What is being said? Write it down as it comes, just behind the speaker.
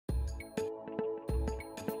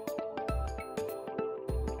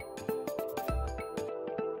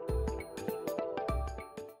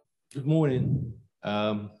Good morning.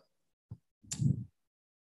 Today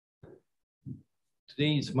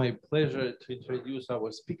it's my pleasure to introduce our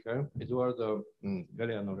speaker, Eduardo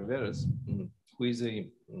Galiano-Riveros, who is my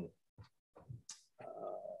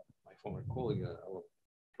former colleague, our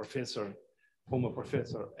professor, former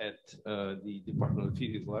professor at the Department of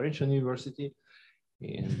Physics, Laurentian University,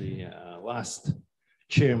 and the last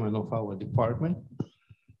chairman of our department,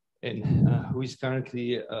 and who is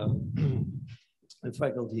currently a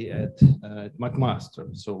faculty at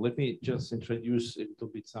McMaster. So let me just introduce a little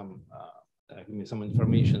bit give me some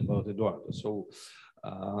information about Eduardo. So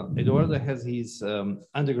Eduardo has his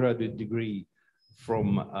undergraduate degree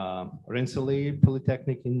from Rensselaer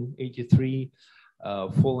Polytechnic in '83,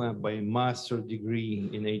 followed up by a master's degree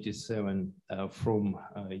in '87 from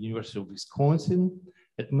University of Wisconsin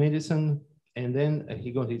at Madison, and then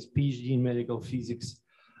he got his PhD in medical physics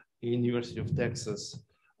in University of Texas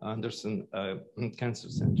Anderson Cancer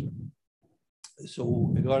Center.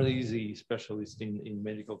 So Eduardo is a specialist in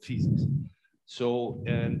medical physics. So,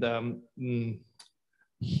 and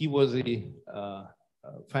he was a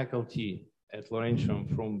faculty at Laurentian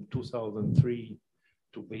from 2003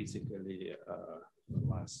 to basically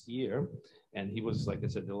last year. And he was, like I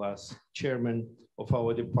said, the last chairman of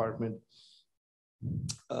our department.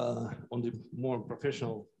 On the more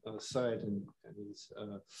professional side and his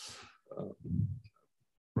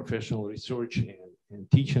professional research and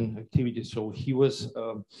teaching activities. So he was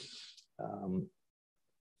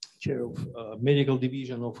chair of medical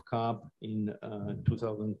division of CAP in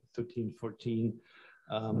 2013-14.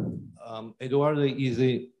 Eduardo is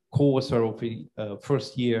a co-author of a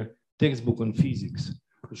first year textbook on physics,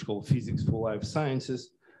 which is called Physics for Life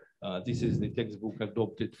Sciences. This is the textbook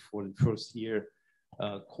adopted for the first year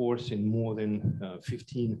course in more than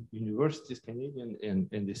 15 universities, Canadian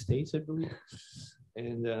and the States, I believe.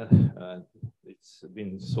 And it's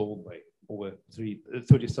been sold by over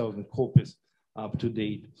 30,000 copies up to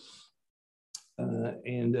date.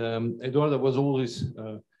 Eduardo was always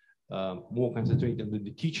more concentrated on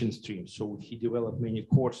the teaching stream. So he developed many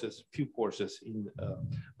courses, few courses in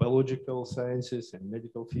biological sciences and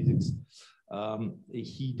medical physics.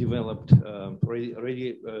 He developed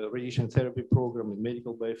radiation therapy program and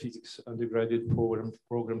medical biophysics undergraduate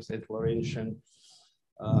programs at Laurentian.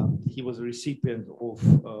 He was a recipient of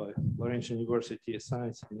Laurentian University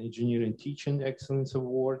Science and Engineering Teaching Excellence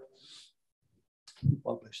Award. He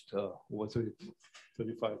published over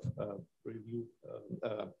 35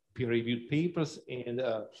 peer-reviewed papers, and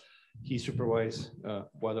he supervised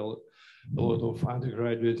quite a lot of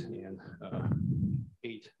undergraduate and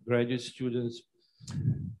 8 graduate students.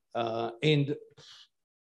 And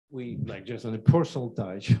we, like, just on a personal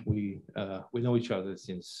touch, we know each other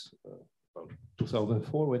since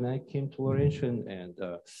 2004 when I came to Laurentian, and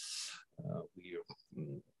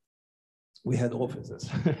we had offices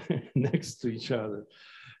next to each other.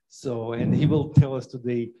 So, and he will tell us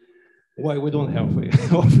today why we don't have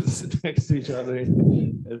offices next to each other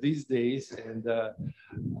these days. And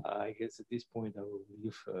I guess at this point I will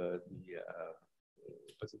leave the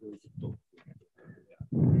possibility to talk.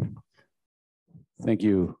 Yeah. Thank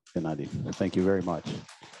you, Gennady. Thank you very much.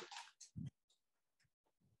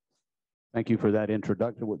 Thank you for that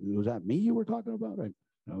introduction. Was that me you were talking about?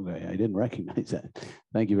 Okay, I didn't recognize that.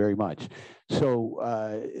 Thank you very much. So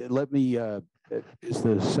let me, is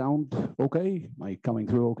the sound okay? Am I coming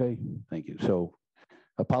through okay? Thank you. So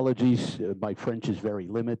apologies, my French is very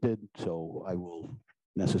limited, so I will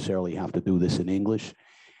necessarily have to do this in English.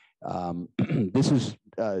 This is,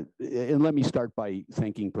 and let me start by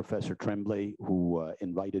thanking Professor Tremblay, who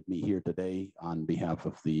invited me here today on behalf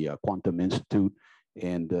of the Quantum Institute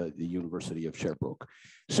and the University of Sherbrooke.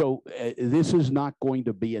 So this is not going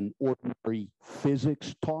to be an ordinary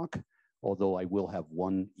physics talk, although I will have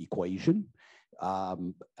one equation.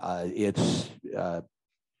 It's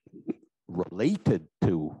related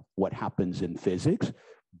to what happens in physics,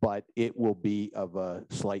 but it will be of a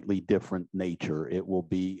slightly different nature. It will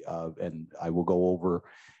be, and I will go over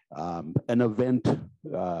an event,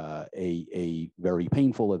 a very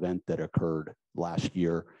painful event that occurred last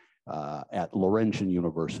year at Laurentian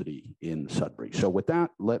University in Sudbury. So with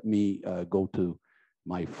that, let me go to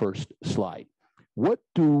my first slide. What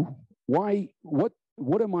am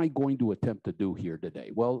I going to attempt to do here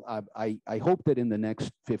today? Well, I hope that in the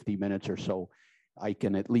next 50 minutes or so, I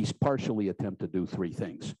can at least partially attempt to do 3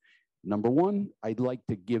 things. Number one, I'd like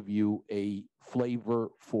to give you a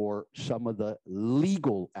flavor for some of the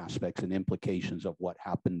legal aspects and implications of what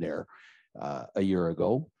happened there a year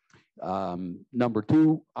ago. Number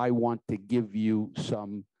two, I want to give you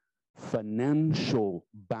some financial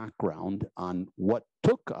background on what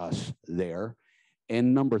took us there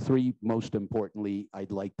And number three, most importantly,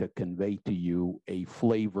 I'd like to convey to you a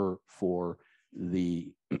flavor for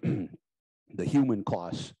the, the human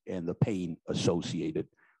costs and the pain associated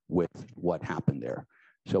with what happened there.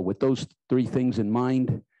 So with those three things in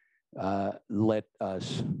mind, let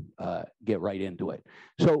us get right into it.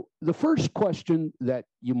 So the first question that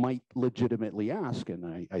you might legitimately ask,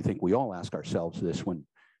 and I think we all ask ourselves this when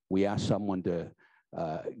we ask someone to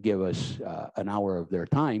give us an hour of their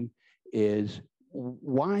time, is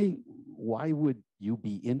why would you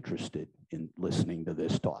be interested in listening to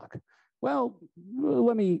this talk? Well,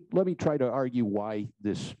 let me try to argue why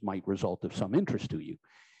this might result of some interest to you.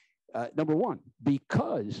 Number one,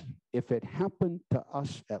 because if it happened to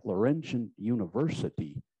us at Laurentian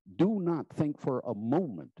University, do not think for a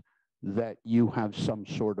moment that you have some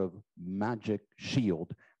sort of magic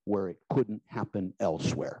shield where it couldn't happen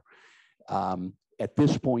elsewhere. At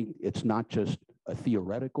this point, it's not just a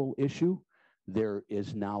theoretical issue. There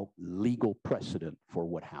is now legal precedent for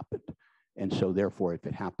what happened. And so therefore, if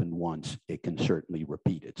it happened once, it can certainly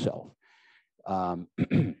repeat itself.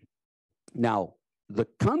 Now, the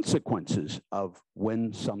consequences of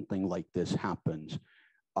when something like this happens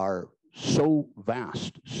are so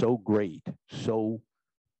vast, so great, so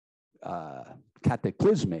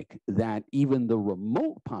cataclysmic that even the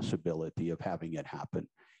remote possibility of having it happen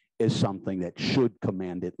is something that should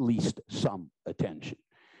command at least some attention.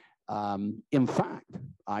 In fact,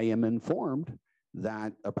 I am informed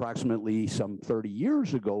that approximately some 30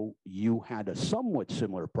 years ago, you had a somewhat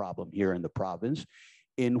similar problem here in the province,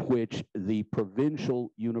 in which the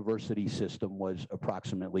provincial university system was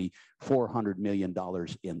approximately $400 million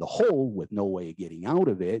in the hole with no way of getting out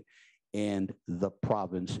of it. And the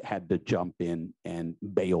province had to jump in and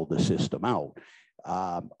bail the system out.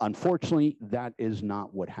 Unfortunately, that is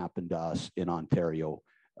not what happened to us in Ontario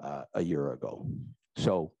a year ago.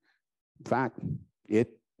 So, in fact,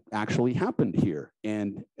 it actually happened here.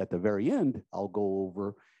 And at the very end, I'll go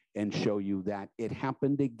over and show you that it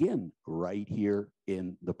happened again right here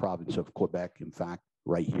in the province of Quebec, in fact,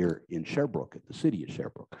 right here in Sherbrooke, at the city of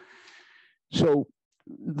Sherbrooke. So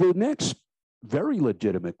the next very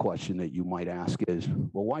legitimate question that you might ask is,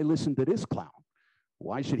 well, why listen to this clown?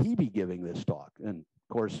 Why should he be giving this talk? And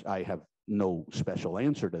of course, I have no special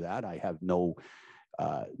answer to that. I have no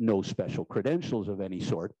special credentials of any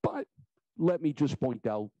sort, but let me just point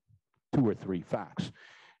out 2 or 3 facts.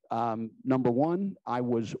 Number one, I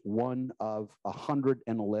was one of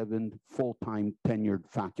 111 full-time tenured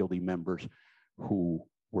faculty members who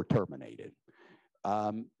were terminated.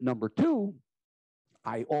 Number two,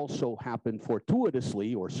 I also happened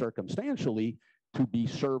fortuitously or circumstantially to be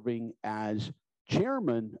serving as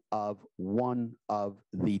chairman of one of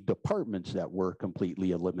the departments that were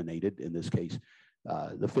completely eliminated, in this case,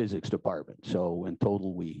 the physics department. So in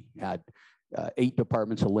total, we had 8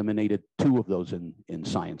 departments eliminated, 2 of those in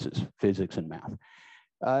sciences, physics and math.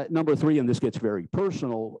 Number 3, and this gets very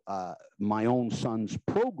personal, my own son's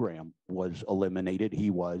program was eliminated. He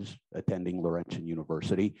was attending Laurentian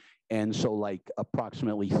University. And so like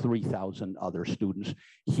approximately 3,000 other students,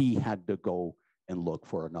 he had to go and look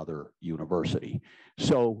for another university.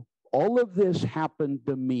 So all of this happened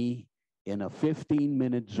to me in a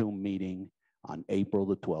 15-minute Zoom meeting on April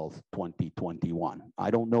the 12th, 2021.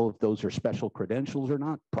 I don't know if those are special credentials or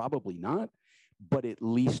not, probably not, but at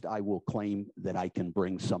least I will claim that I can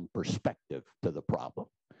bring some perspective to the problem.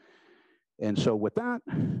 And so with that,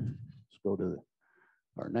 let's go to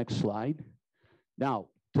our next slide. Now,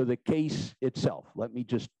 to the case itself, let me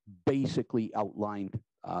just basically outline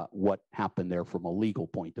what happened there from a legal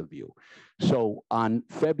point of view. So on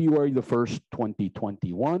February the 1st,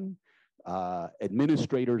 2021,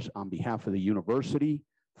 administrators on behalf of the university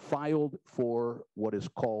filed for what is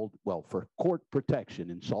called, well, for court protection,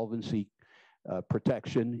 insolvency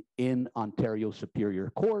protection in Ontario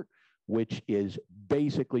Superior Court, which is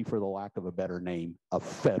basically, for the lack of a better name, a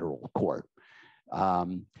federal court.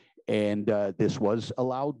 This was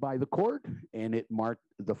allowed by the court, and it marked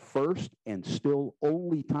the first and still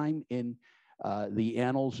only time in the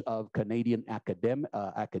annals of Canadian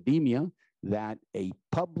academia that a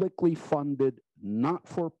publicly funded,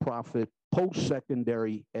 not-for-profit,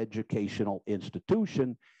 post-secondary educational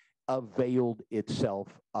institution availed itself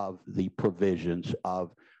of the provisions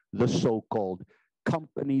of the so-called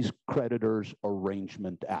Companies Creditors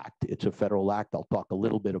Arrangement Act. It's a federal act. I'll talk a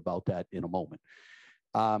little bit about that in a moment.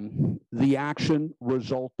 The action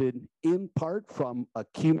resulted in part from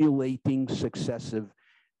accumulating successive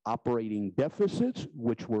operating deficits,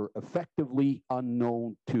 which were effectively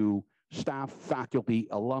unknown to staff, faculty,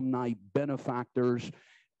 alumni, benefactors,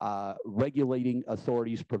 regulating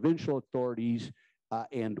authorities, provincial authorities,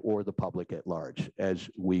 and or the public at large, as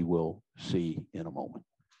we will see in a moment.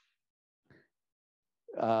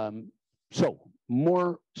 So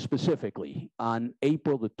more specifically, on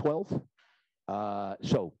April the 12th,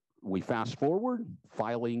 so we fast forward,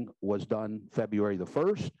 filing was done February the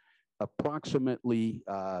 1st, approximately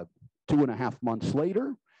 2.5 months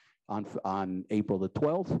later, on April the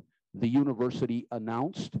 12th, the university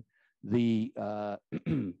announced the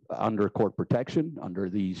under court protection, under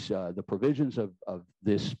these the provisions of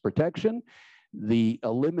this protection, the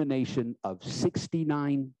elimination of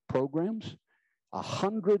 69 programs,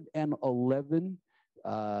 111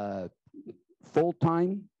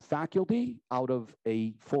 full-time faculty out of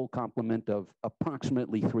a full complement of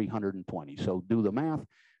approximately 320. So do the math,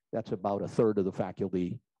 that's about a third of the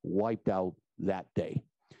faculty wiped out that day.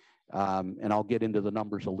 And I'll get into the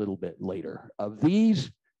numbers a little bit later. Of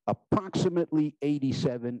these, approximately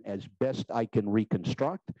 87, as best I can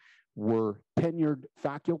reconstruct, were tenured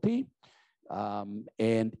faculty.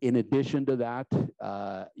 And in addition to that,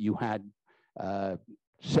 you had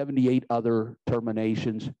 78 other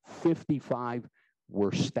terminations, 55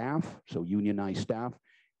 were staff, so unionized staff,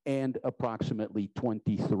 and approximately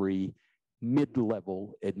 23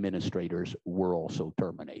 mid-level administrators were also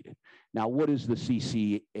terminated. Now, what is the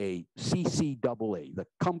CCAA, the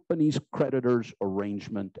Companies Creditors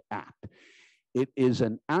Arrangement Act? It is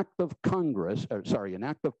an act of Congress, an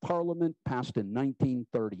act of Parliament passed in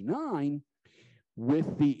 1939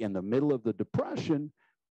 in the middle of the Depression,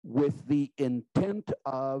 with the intent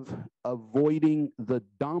of avoiding the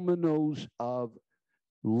dominoes of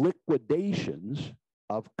liquidations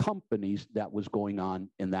of companies that was going on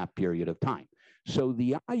in that period of time. So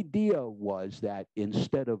the idea was that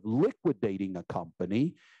instead of liquidating a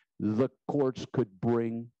company, the courts could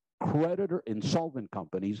bring insolvent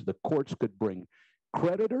companies, the courts could bring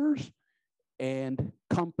creditors and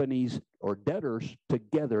companies or debtors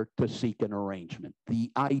together to seek an arrangement.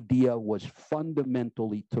 The idea was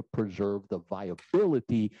fundamentally to preserve the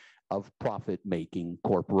viability of profit-making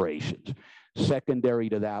corporations. Secondary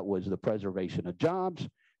to that was the preservation of jobs.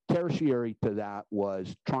 Tertiary to that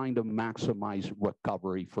was trying to maximize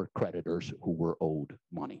recovery for creditors who were owed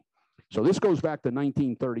money. So this goes back to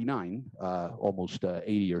 1939, almost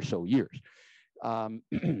 80 or so years.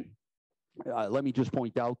 Let me just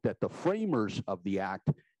point out that the framers of the act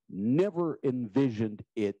never envisioned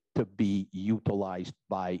it to be utilized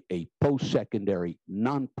by a post-secondary,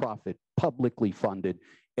 nonprofit, publicly funded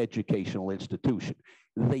educational institution.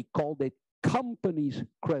 They called it Companies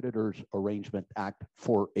Creditors Arrangement Act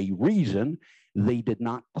for a reason. They did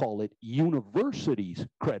not call it Universities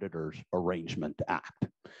Creditors Arrangement Act.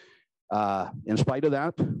 In spite of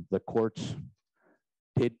that, the courts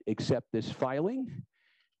did accept this filing.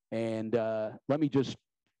 And let me just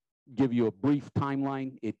give you a brief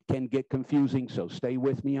timeline. It can get confusing, so stay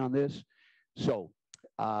with me on this. So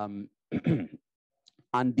on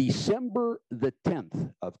December the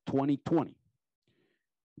 10th of 2020,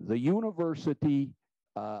 the university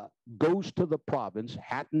goes to the province,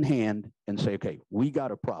 hat in hand, and say, okay, we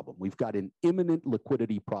got a problem. We've got an imminent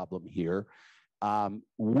liquidity problem here.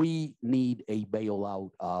 We need a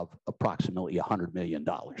bailout of approximately $100 million.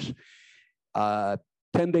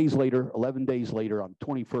 10 days later, 11 days later, on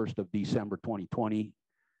 21st of December 2020,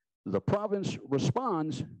 the province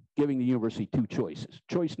responds, giving the university two choices.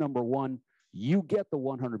 Choice number one, you get the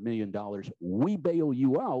 $100 million, we bail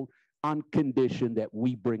you out on condition that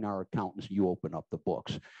we bring our accountants, you open up the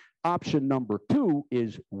books. Option number two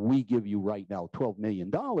is we give you right now $12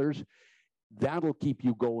 million. That'll keep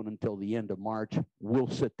you going until the end of March. We'll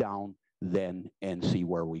sit down then and see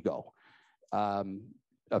where we go.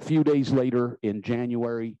 A few days later in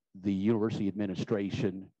January, the university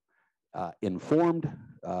administration informed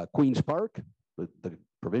Queen's Park, the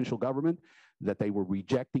provincial government, that they were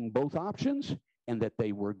rejecting both options and that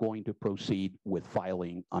they were going to proceed with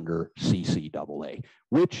filing under CCAA,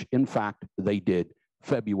 which in fact they did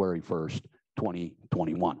February 1st,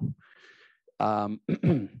 2021.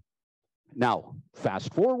 Now,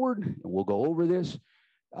 fast forward, and we'll go over this.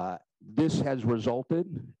 This has resulted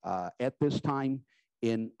at this time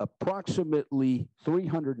in approximately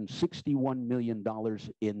 $361 million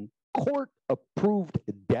in court-approved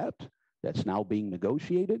debt that's now being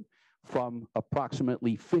negotiated from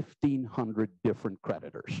approximately 1,500 different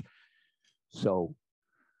creditors. So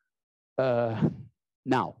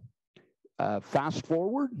now, fast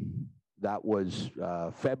forward, that was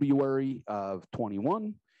February of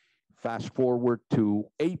 21. Fast forward to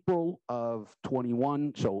April of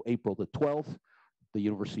 21, so April the 12th, the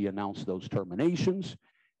university announced those terminations.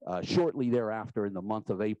 Shortly thereafter, in the month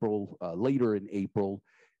of April, later in April,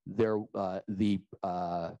 the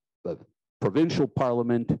provincial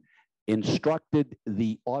parliament instructed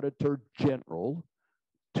the auditor general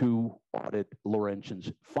to audit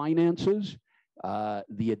Laurentian's finances.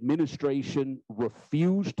 The administration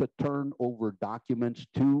refused to turn over documents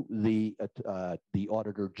to the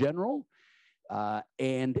auditor general.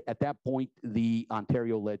 And at that point, the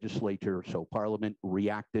Ontario legislature, so parliament,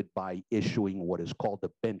 reacted by issuing what is called a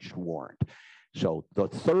bench warrant. So the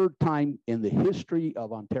third time in the history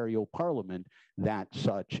of Ontario Parliament that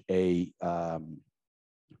such an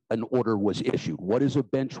order was issued. What is a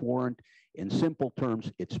bench warrant? In simple terms,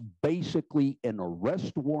 it's basically an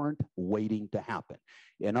arrest warrant waiting to happen.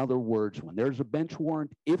 In other words, when there's a bench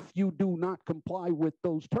warrant, if you do not comply with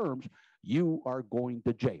those terms, you are going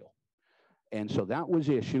to jail. And so that was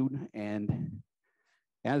issued, and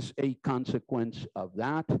as a consequence of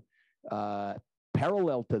that,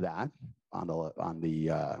 parallel to that, on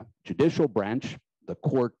the judicial branch, the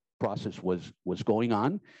court process was going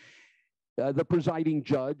on. The presiding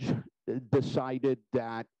judge decided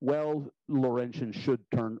that, well, Laurentian should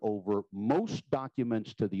turn over most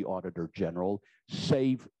documents to the Auditor General,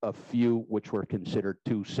 save a few which were considered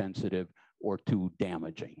too sensitive or too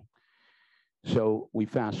damaging. So we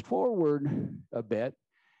fast forward a bit,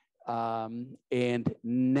 and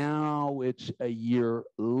now it's a year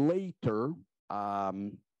later,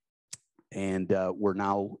 and we're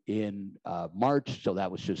now in March, so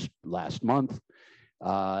that was just last month.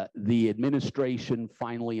 The administration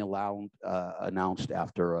finally announced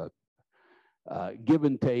after a give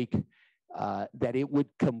and take that it would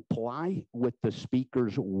comply with the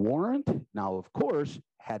speaker's warrant. Now, of course,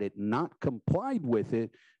 had it not complied with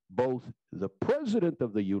it, both the president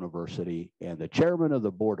of the university and the chairman of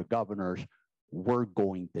the board of governors were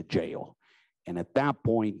going to jail. And at that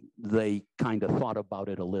point, they kind of thought about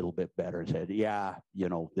it a little bit better and said, yeah, you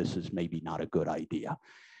know, this is maybe not a good idea.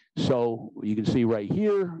 So you can see right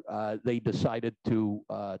here, they decided to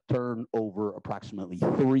turn over approximately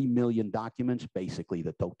 3 million documents, basically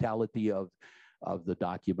the totality of the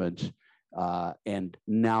documents. And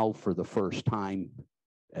now for the first time,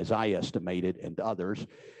 as I estimated and others,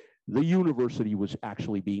 the university was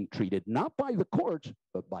actually being treated not by the courts,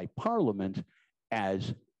 but by Parliament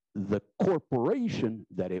as the corporation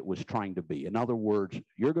that it was trying to be. In other words,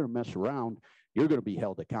 you're going to mess around, you're going to be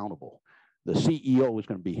held accountable. The CEO is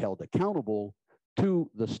going to be held accountable to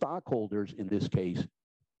the stockholders, in this case,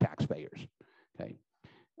 taxpayers. Okay.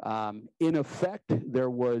 In effect,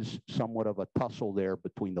 there was somewhat of a tussle there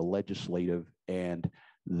between the legislative and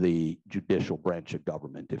the judicial branch of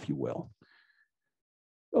government, if you will.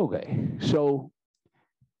 Okay, so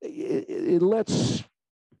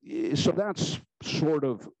so that's sort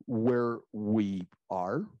of where we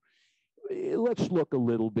are. Let's look a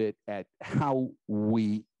little bit at how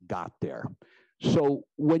we got there. So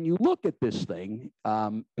when you look at this thing,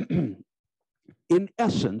 in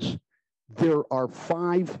essence, there are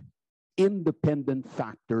 5 independent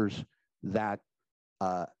factors that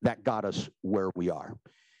got us where we are.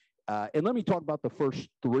 And let me talk about the first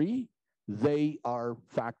 3. They are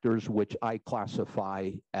factors which I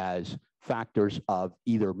classify as factors of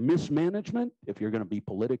either mismanagement, if you're going to be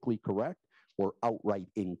politically correct, or outright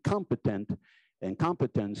incompetence,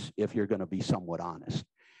 if you're going to be somewhat honest.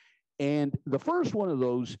 And the first one of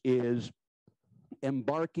those is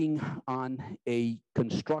embarking on a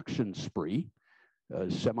construction spree, a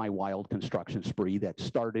semi-wild construction spree that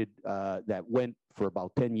started, that went for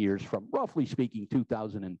about 10 years, from roughly speaking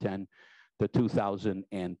 2010 to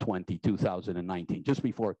 2020, 2019, just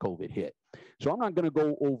before COVID hit. So I'm not going to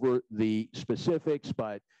go over the specifics,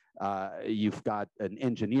 but you've got an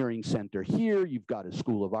engineering center here, you've got a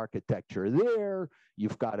school of architecture there,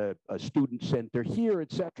 you've got a student center here,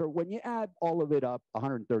 et cetera. When you add all of it up,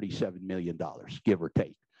 $137 million, give or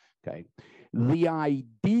take, okay? The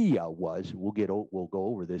idea was, we'll go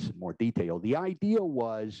over this in more detail, the idea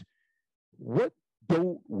was, what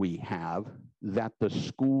don't we have that the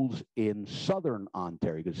schools in southern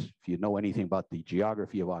Ontario, because if you know anything about the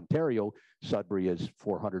geography of Ontario, Sudbury is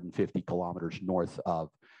 450 kilometers north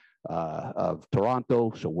of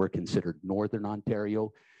Toronto, so we're considered northern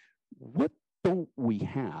Ontario. What don't we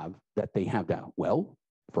have that they have now? Well,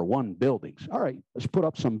 for one, buildings. All right, let's put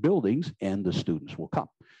up some buildings and the students will come.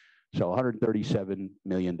 So $137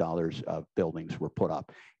 million of buildings were put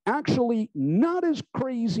up. Actually, not as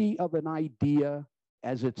crazy of an idea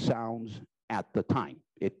as it sounds at the time.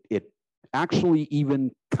 It actually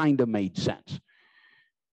even kind of made sense.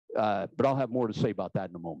 But I'll have more to say about that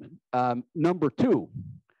in a moment. Number 2,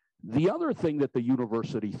 the other thing that the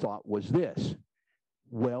university thought was this: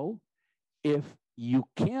 well, if you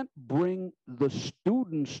can't bring the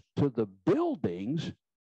students to the buildings,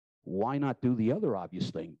 why not do the other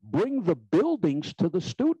obvious thing? Bring the buildings to the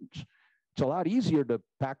students. It's a lot easier to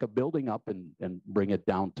pack a building up and bring it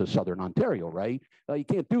down to Southern Ontario, right? You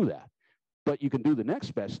can't do that. But you can do the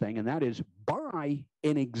next best thing, and that is buy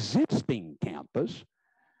an existing campus.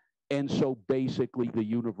 And so basically the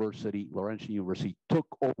university, Laurentian University, took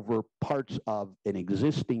over parts of an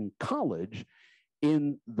existing college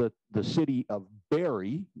in the city of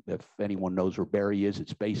Barrie. If anyone knows where Barrie is,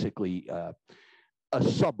 it's basically a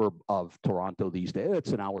suburb of Toronto these days.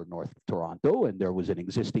 It's an hour north of Toronto, and there was an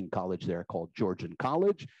existing college there called Georgian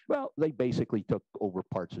College. Well, they basically took over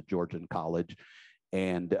parts of Georgian College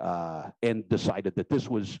and decided that this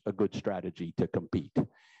was a good strategy to compete.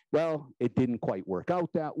 Well, it didn't quite work out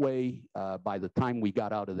that way. By the time we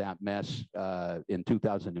got out of that mess in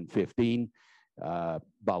 2015,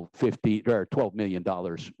 about $12 million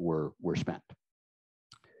were spent.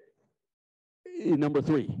 Number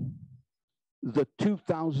three, the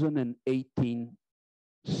 2018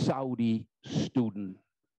 Saudi student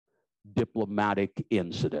diplomatic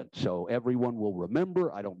incident. So everyone will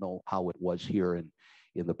remember, I don't know how it was here in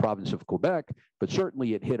the province of Quebec, but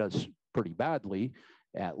certainly it hit us pretty badly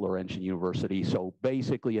at Laurentian University. So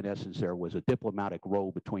basically, in essence, there was a diplomatic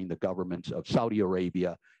row between the governments of Saudi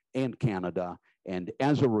Arabia and Canada. And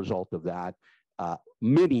as a result of that,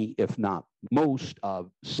 many, if not most, of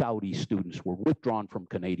Saudi students were withdrawn from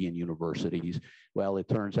Canadian universities. Well, it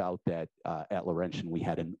turns out that at Laurentian, we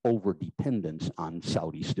had an overdependence on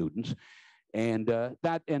Saudi students. And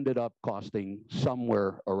that ended up costing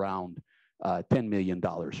somewhere around $10 million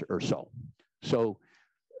or so. So,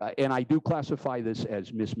 and I do classify this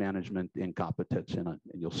as mismanagement incompetence, and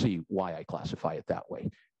you'll see why I classify it that way.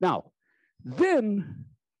 Now, then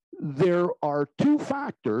there are two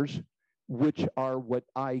factors which are what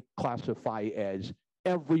I classify as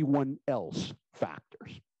everyone else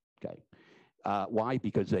factors, okay? Why?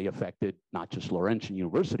 Because they affected not just Laurentian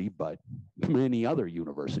University, but many other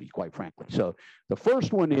universities, quite frankly. So the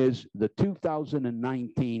first one is the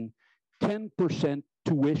 2019 10%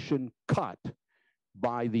 tuition cut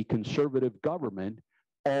by the Conservative government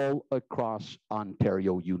all across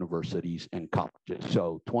Ontario universities and colleges.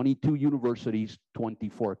 So 22 universities,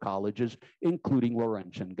 24 colleges, including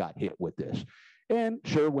Laurentian, got hit with this. And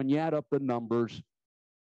sure, when you add up the numbers,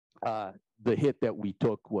 the hit that we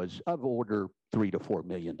took was of order $3 to $4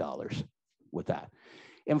 million with that.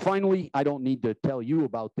 And finally, I don't need to tell you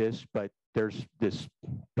about this, but there's this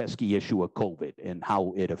pesky issue of COVID and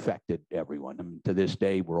how it affected everyone. I mean, to this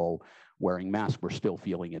day, we're all wearing masks. We're still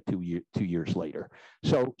feeling it 2 years later.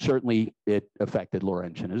 So certainly it affected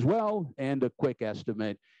Laurentian as well. And a quick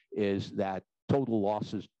estimate is that total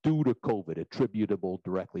losses due to COVID, attributable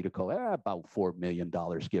directly to COVID, about $4 million,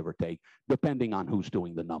 give or take, depending on who's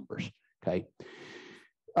doing the numbers, okay?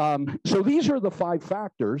 So these are the 5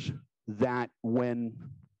 factors that when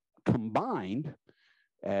combined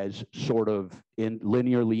as sort of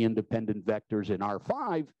linearly independent vectors in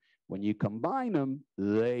R5, when you combine them,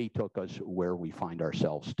 they took us where we find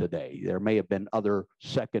ourselves today. There may have been other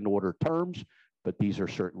second order terms, but these are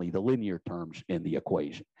certainly the linear terms in the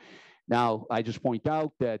equation. Now, I just point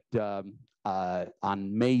out that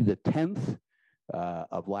on May the 10th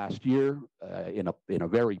of last year, in a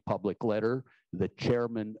very public letter, the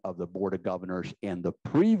chairman of the Board of Governors and the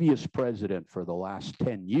previous president for the last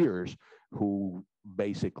 10 years, who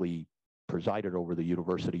basically presided over the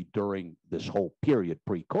university during this whole period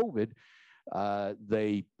pre-COVID,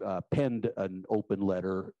 they penned an open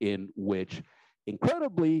letter in which,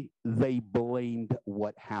 incredibly, they blamed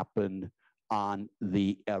what happened on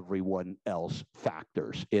the everyone else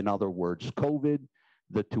factors. In other words, COVID,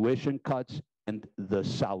 the tuition cuts, and the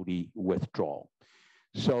Saudi withdrawal.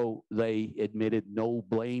 So they admitted no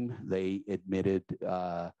blame. They admitted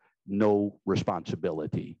no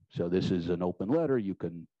responsibility. So this is an open letter. You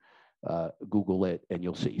can Google it and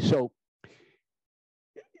you'll see. So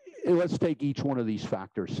let's take each one of these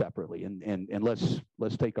factors separately, and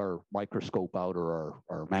let's take our microscope out or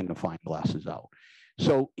our magnifying glasses out.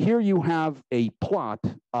 So here you have a plot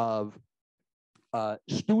of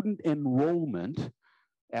student enrollment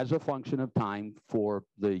as a function of time for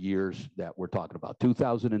the years that we're talking about,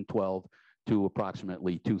 2012 to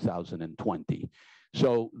approximately 2020.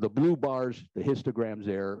 So the blue bars, the histograms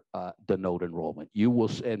there, denote enrollment. You will,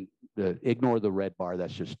 and ignore the red bar,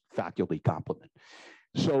 that's just faculty complement.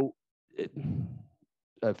 So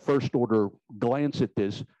a first order glance at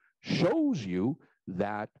this shows you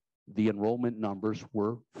that the enrollment numbers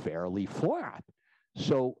were fairly flat.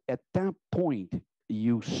 So at that point,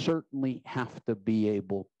 you certainly have to be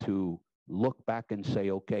able to look back and say,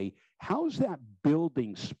 okay, how's that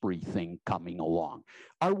building spree thing coming along?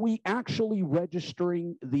 Are we actually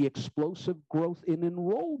registering the explosive growth in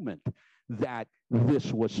enrollment that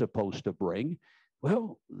this was supposed to bring?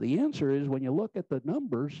 Well, the answer is, when you look at the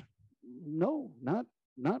numbers, no, not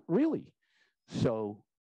really. So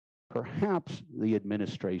perhaps the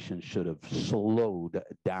administration should have slowed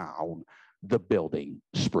down the building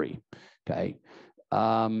spree, okay?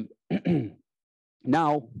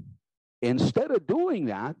 Now, instead of doing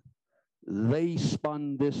that, they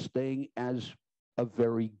spun this thing as a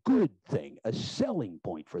very good thing, a selling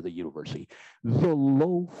point for the university, the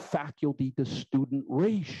low faculty to student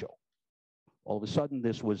ratio. All of a sudden,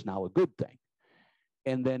 this was now a good thing.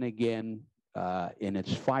 And then again, in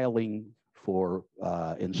its filing for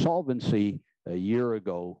insolvency a year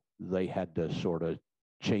ago, they had to sort of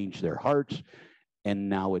change their hearts. And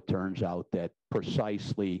now it turns out that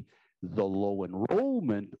precisely the low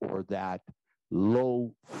enrollment, or that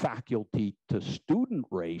low faculty to student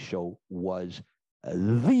ratio, was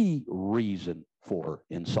the reason for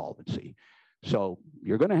insolvency. So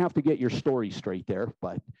you're going to have to get your story straight there.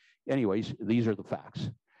 But anyways, these are the facts.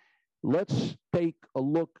 Let's take a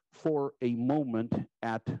look for a moment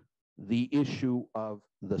at the issue of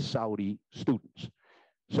the Saudi students.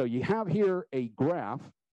 So you have here a graph.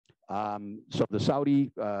 So the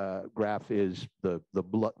Saudi graph is the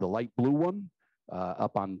light blue one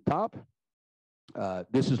up on top.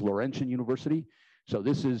 This is Laurentian University. So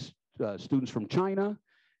this is students from China,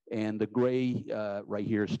 and the gray right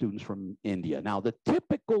here is students from India. Now, the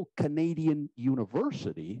typical Canadian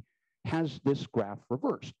university has this graph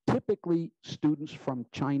reversed. Typically, students from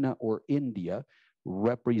China or India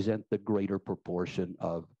represent the greater proportion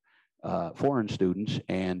of foreign students,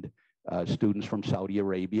 and students from Saudi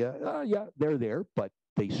Arabia, yeah, they're there, but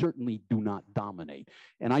they certainly do not dominate.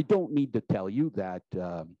 And I don't need to tell you that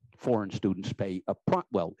foreign students pay,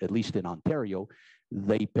 well, at least in Ontario,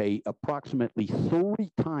 they pay approximately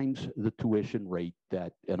 3 times the tuition rate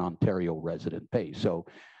that an Ontario resident pays. So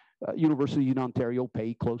universities in Ontario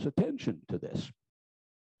pay close attention to this.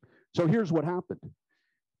 So here's what happened.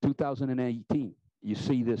 2018, you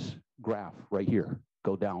see this graph right here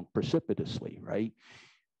go down precipitously, right?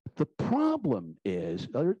 The problem is,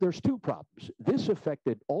 there's 2 problems. This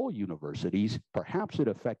affected all universities. Perhaps it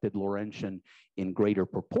affected Laurentian in greater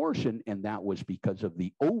proportion, and that was because of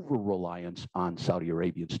the over-reliance on Saudi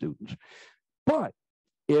Arabian students. But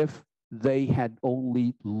if they had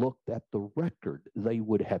only looked at the record, they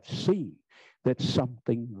would have seen that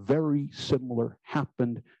something very similar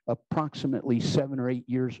happened approximately 7 or 8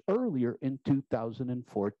 years earlier in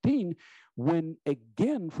 2014, when,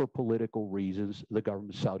 again, for political reasons, the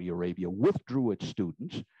government of Saudi Arabia withdrew its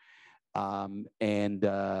students. And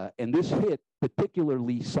this hit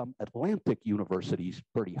particularly some Atlantic universities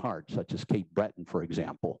pretty hard, such as Cape Breton, for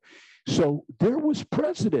example. So there was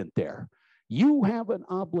precedent there. You have an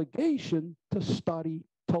obligation to study,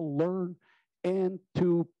 to learn, and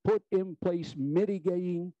to put in place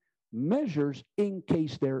mitigating measures in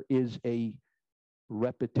case there is a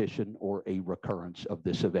repetition or a recurrence of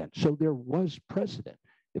this event. So there was precedent,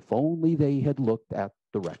 if only they had looked at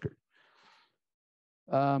the record.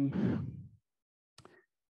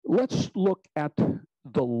 Let's look at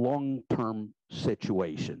the long-term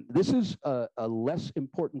situation. This is a less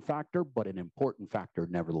important factor, but an important factor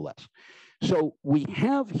nevertheless. So we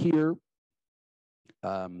have here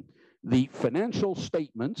the financial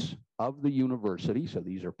statements of the university. So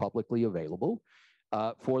these are publicly available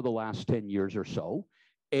for the last 10 years or so.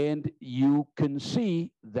 And you can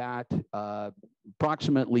see that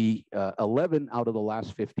approximately 11 out of the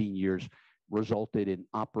last 15 years resulted in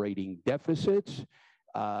operating deficits.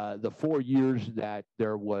 The 4 years that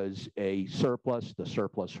there was a surplus, the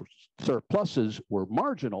surpluses were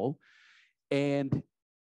marginal. And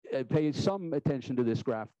pay some attention to this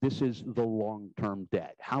graph. This is the long-term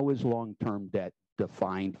debt. How is long-term debt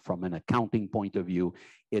defined from an accounting point of view?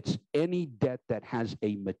 It's any debt that has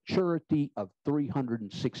a maturity of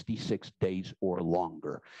 366 days or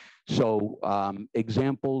longer. So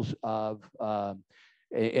examples of,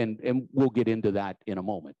 and we'll get into that in a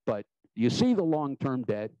moment, but you see the long-term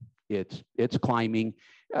debt, it's climbing.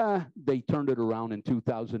 They turned it around in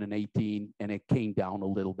 2018 and it came down a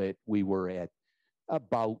little bit. We were at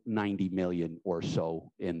about 90 million or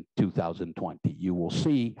so in 2020. You will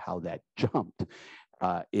see how that jumped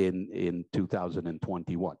in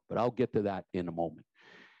 2021, but I'll get to that in a moment.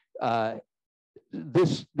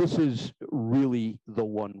 This is really the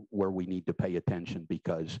one where we need to pay attention,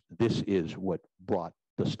 because this is what brought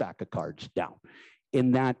the stack of cards down.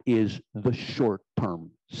 And that is the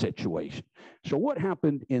short-term situation. So what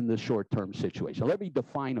happened in the short-term situation? Let me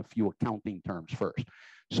define a few accounting terms first.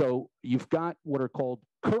 So you've got what are called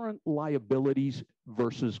current liabilities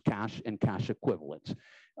versus cash and cash equivalents.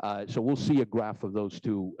 So we'll see a graph of those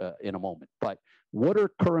two in a moment. But what are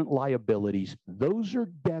current liabilities? Those are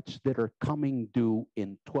debts that are coming due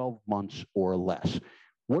in 12 months or less.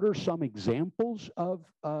 What are some examples of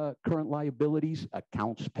current liabilities?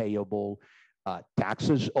 Accounts payable,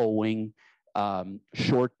 taxes owing,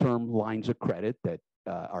 short-term lines of credit that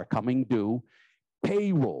are coming due,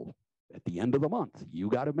 payroll at the end of the month. You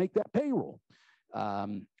got to make that payroll.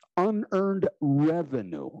 Unearned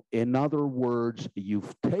revenue. In other words,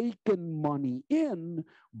 you've taken money in,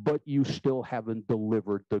 but you still haven't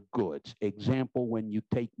delivered the goods. Example, when you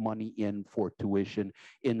take money in for tuition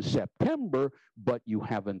in September, but you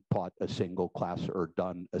haven't taught a single class or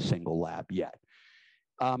done a single lab yet.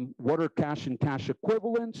 What are cash and cash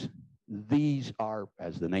equivalents? These are,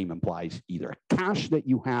 as the name implies, either cash that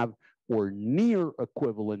you have or near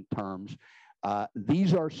equivalent terms.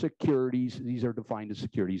 These are securities. These are defined as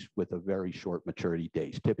securities with a very short maturity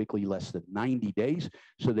days, typically less than 90 days,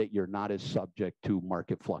 so that you're not as subject to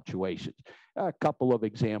market fluctuations. A couple of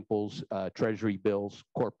examples: treasury bills,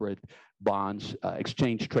 corporate bonds,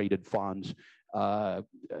 exchange traded funds, or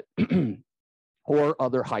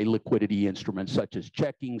other high liquidity instruments such as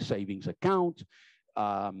checking, savings accounts,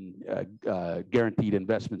 guaranteed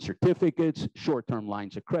investment certificates, short-term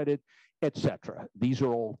lines of credit, etc. These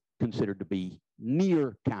are all considered to be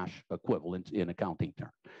near cash equivalents in accounting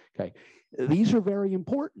terms. Okay, these are very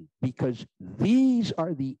important because these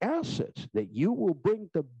are the assets that you will bring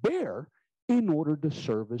to bear in order to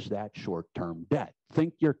service that short-term debt.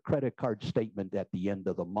 Think your credit card statement at the end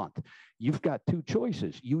of the month. You've got two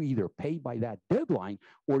choices. You either pay by that deadline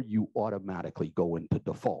or you automatically go into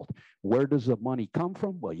default. Where does the money come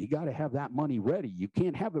from? Well, you got to have that money ready. You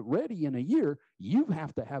can't have it ready in a year. You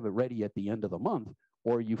have to have it ready at the end of the month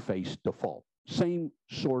or you face default. Same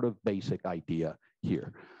sort of basic idea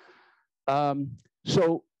here.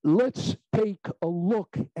 So let's take a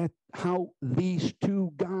look at how these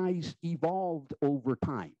two guys evolved over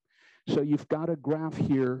time. So you've got a graph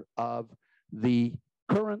here of the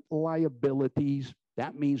current liabilities.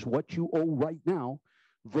 That means what you owe right now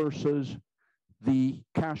versus the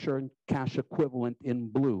cash or cash equivalent in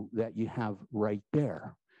blue that you have right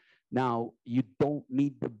there. Now, you don't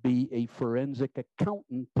need to be a forensic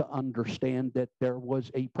accountant to understand that there was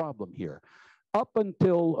a problem here. Up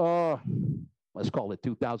until, let's call it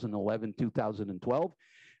 2011, 2012,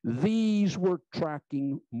 these were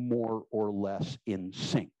tracking more or less in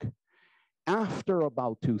sync. After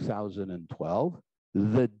about 2012,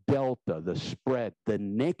 the delta, the spread, the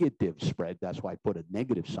negative spread, that's why I put a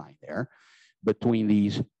negative sign there, between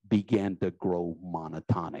these began to grow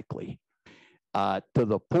monotonically. To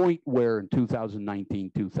the point where in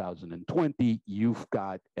 2019, 2020, you've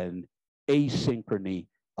got an asynchrony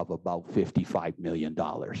of about $55 million.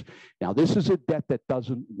 Now, this is a debt that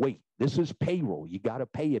doesn't wait. This is payroll. You got to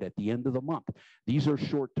pay it at the end of the month. These are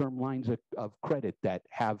short-term lines of credit that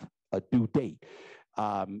have a due date.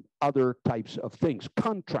 Other types of things,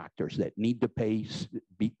 contractors that need to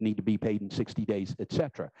be paid in 60 days,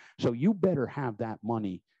 etc. So you better have that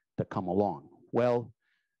money to come along. Well,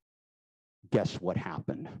 guess what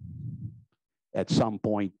happened? At some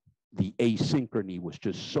point, the asynchrony was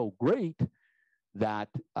just so great that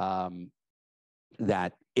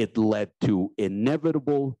that it led to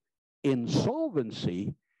inevitable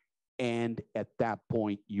insolvency. And at that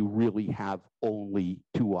point, you really have only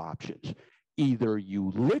two options. Either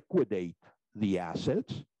you liquidate the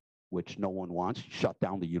assets, which no one wants, shut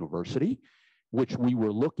down the university, which we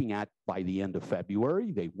were looking at by the end of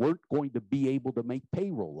February. They weren't going to be able to make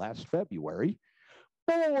payroll last February,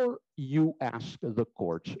 or you ask the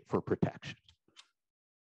courts for protection.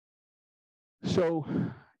 So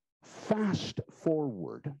fast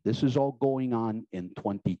forward, this is all going on in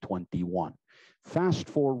 2021. Fast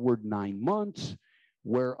forward 9 months,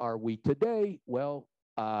 where are we today? Well,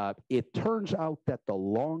 it turns out that the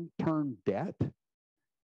long-term debt,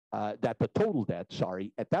 that the total debt,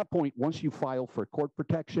 sorry, at that point, once you file for court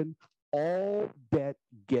protection, all debt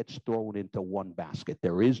gets thrown into one basket.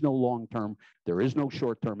 There is no long-term, there is no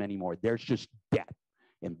short-term anymore. There's just debt.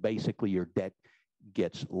 And basically your debt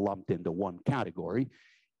gets lumped into one category.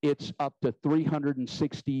 It's up to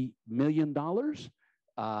 $360 million.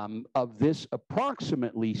 Of this,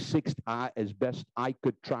 approximately as best I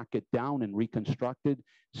could track it down and reconstruct it,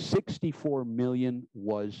 64 million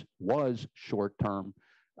was short-term.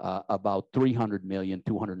 About 300 million,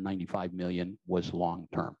 295 million was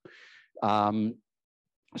long-term.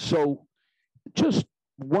 So just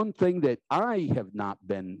one thing that I have not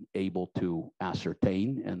been able to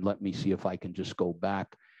ascertain, and let me see if I can just go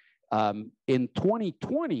back. In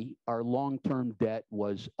 2020, our long-term debt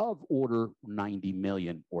was of order 90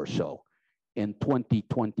 million or so. In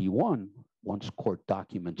 2021, once court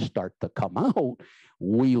documents start to come out,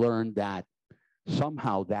 we learned that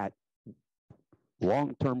somehow that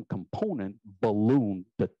long-term component ballooned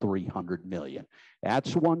to 300 million.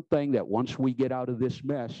 That's one thing that once we get out of this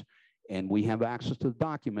mess and we have access to the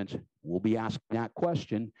documents, we'll be asking that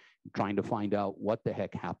question, trying to find out what the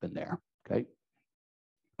heck happened there, okay?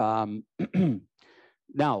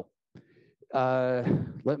 Now,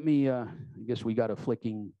 let me, I guess we got a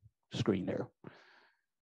flicking screen there.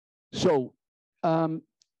 So,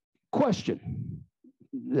 question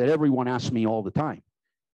that everyone asks me all the time.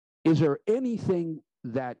 Is there anything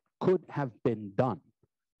that could have been done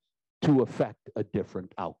to affect a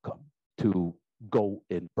different outcome, to go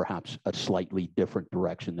in perhaps a slightly different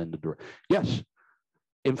direction than the direction? Yes.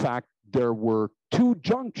 In fact, there were two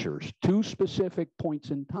junctures, two specific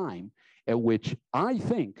points in time at which I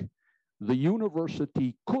think the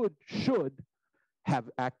university should have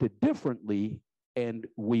acted differently, and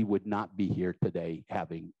we would not be here today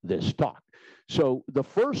having this talk. So the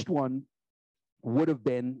first one would have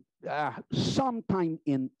been sometime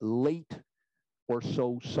in late or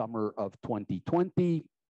so summer of 2020,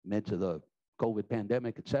 midst of the COVID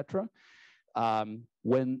pandemic, et cetera,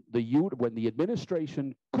 when the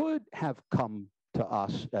administration could have come to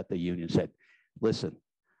us at the union and said, listen,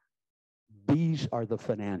 these are the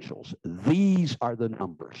financials, these are the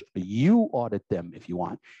numbers, you audit them if you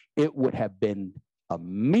want. It would have been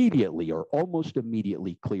immediately or almost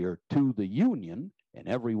immediately clear to the union and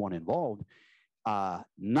everyone involved,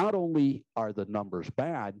 not only are the numbers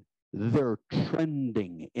bad, they're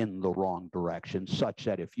trending in the wrong direction, such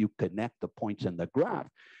that if you connect the points in the graph,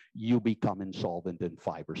 you become insolvent in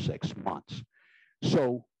 5 or 6 months.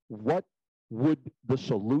 So what would the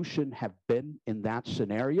solution have been in that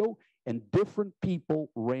scenario? And different people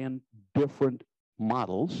ran different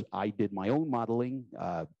models. I did my own modeling.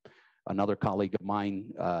 Another colleague of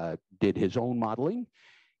mine did his own modeling.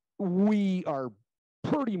 We are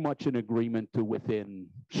pretty much in agreement to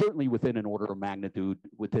certainly within an order of magnitude,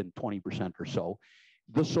 within 20% or so.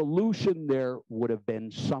 The solution there would have been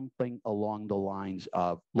something along the lines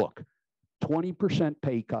of, look, 20%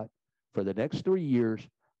 pay cut for the next 3 years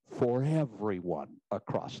for everyone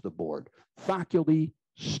across the board, faculty,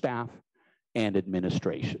 staff, and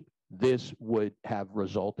administration. This would have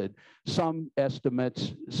resulted, some estimate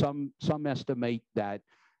that,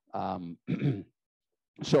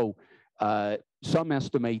 some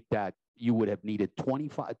estimate that you would have needed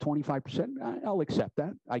 25%. I'll accept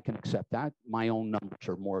that. I can accept that. My own numbers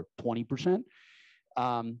are more 20%.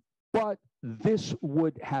 But this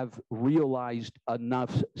would have realized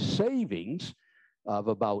enough savings of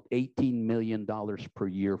about $18 million per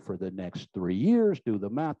year for the next 3 years. Do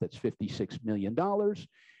the math, that's $56 million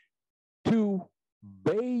to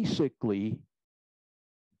basically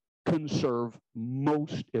conserve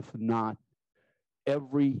most, if not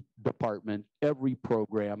every department, every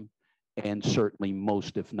program, and certainly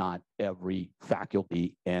most, if not every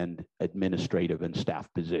faculty and administrative and staff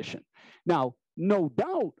position. Now, no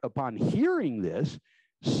doubt upon hearing this,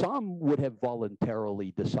 some would have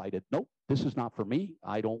voluntarily decided, nope, this is not for me.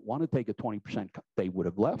 I don't want to take a 20% cut. They would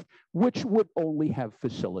have left, which would only have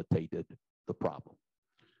facilitated the problem.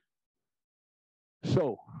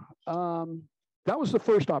 So that was the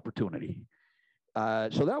first opportunity.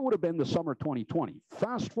 So that would have been the summer 2020.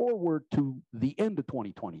 Fast forward to the end of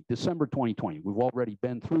 2020, December 2020. We've already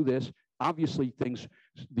been through this. Obviously,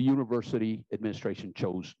 the university administration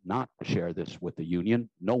chose not to share this with the union.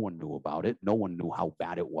 No one knew about it. No one knew how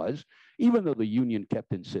bad it was, even though the union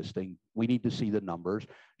kept insisting, we need to see the numbers,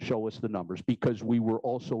 show us the numbers, because we were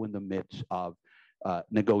also in the midst of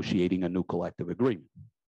negotiating a new collective agreement.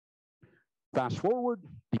 Fast forward,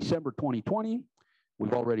 December 2020,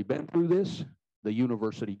 we've already been through this. The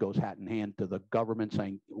university goes hat in hand to the government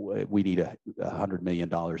saying, we need $100 million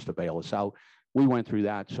to bail us out. We went through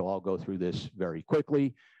that, so I'll go through this very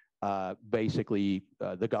quickly. Basically,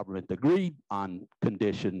 the government agreed on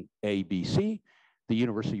condition A, B, C. The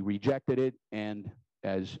university rejected it, and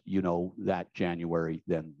as you know, that January,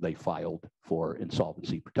 then they filed for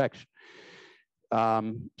insolvency protection.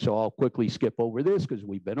 So I'll quickly skip over this because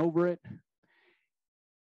we've been over it.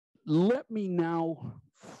 Let me now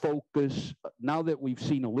focus, now that we've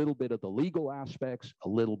seen a little bit of the legal aspects, a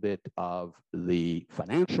little bit of the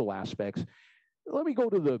financial aspects, let me go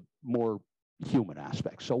to the more human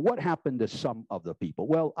aspects. So what happened to some of the people?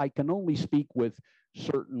 Well, I can only speak with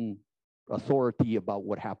certain authority about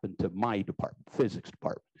what happened to my department, physics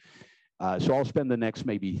department. So I'll spend the next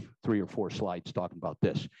maybe 3 or 4 slides talking about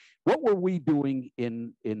this. What were we doing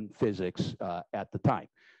in physics at the time?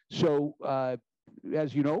 So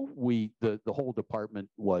as you know, the whole department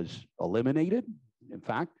was eliminated. In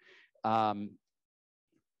fact,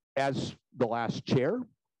 as the last chair,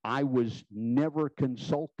 I was never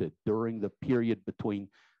consulted during the period between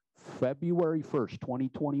February 1st,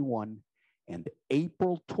 2021 and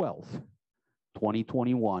April 12th,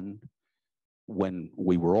 2021, when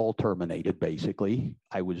we were all terminated, basically.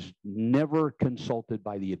 I was never consulted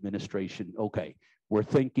by the administration. Okay, we're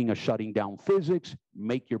thinking of shutting down physics.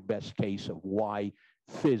 Make your best case of why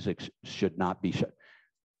physics should not be shut.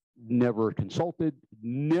 Never consulted,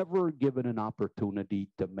 never given an opportunity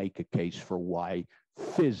to make a case for why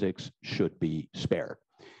physics should be spared.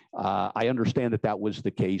 I understand that that was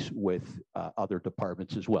the case with other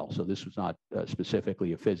departments as well. So this was not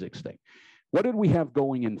specifically a physics thing. What did we have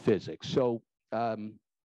going in physics? So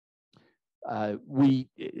we,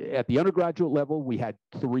 at the undergraduate level, we had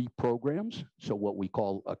 3 programs. So what we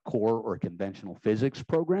call a core or conventional physics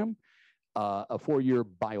program, a 4-year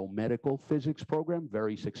biomedical physics program,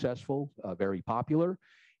 very successful, very popular,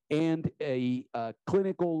 and a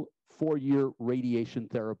clinical 4-year radiation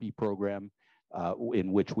therapy program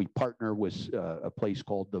in which we partner with a place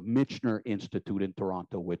called the Michener Institute in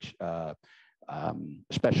Toronto, which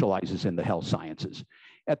specializes in the health sciences.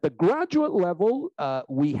 At the graduate level,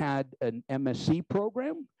 we had an MSc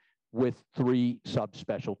program with 3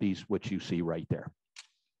 subspecialties, which you see right there.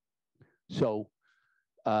 So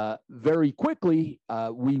very quickly,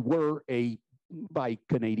 we were by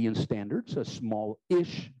Canadian standards, a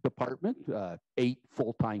small-ish department, 8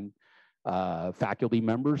 full-time faculty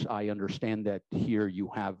members. I understand that here you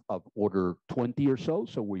have of order 20 or so,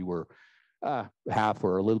 so we were half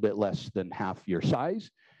or a little bit less than half your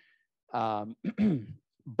size.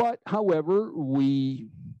 But however, we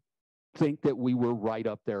think that we were right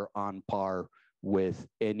up there on par with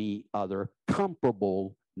any other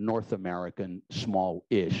comparable North American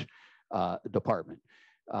small-ish department.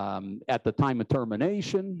 At the time of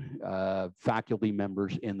termination, faculty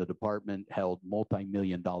members in the department held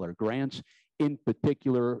multi-million-dollar grants, in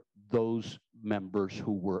particular those members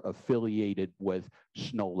who were affiliated with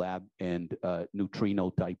SNOLAB and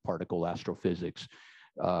neutrino-type particle astrophysics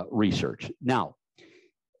research. Now,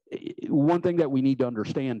 one thing that we need to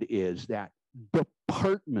understand is that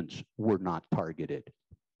departments were not targeted.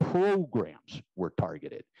 Programs were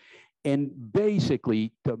targeted. And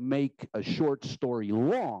basically, to make a short story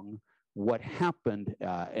long, what happened,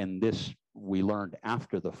 and this we learned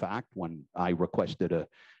after the fact when I requested a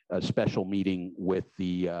special meeting with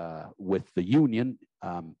the union,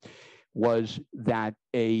 was that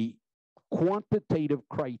a quantitative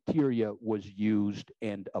criteria was used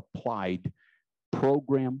and applied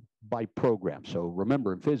program by program. So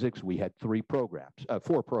remember, in physics, we had 4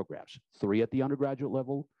 programs, 3 at the undergraduate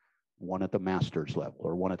level, 1 at the master's level,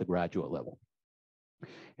 or 1 at the graduate level.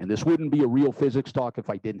 And this wouldn't be a real physics talk if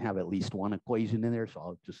I didn't have at least 1 equation in there, so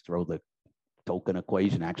I'll just throw the token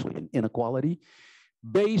equation, actually an inequality.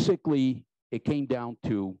 Basically, it came down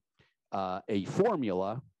to a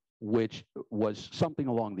formula which was something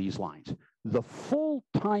along these lines. The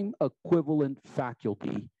full-time equivalent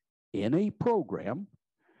faculty in a program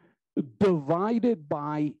divided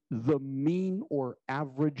by the mean or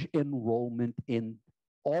average enrollment in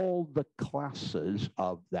all the classes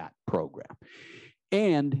of that program.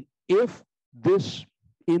 And if this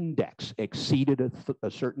index exceeded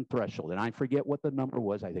a certain threshold, and I forget what the number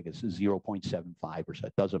was, I think it's 0.75 or so,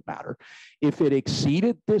 it doesn't matter. If it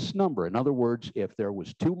exceeded this number, in other words, if there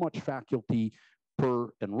was too much faculty per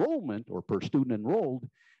enrollment or per student enrolled,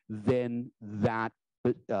 then that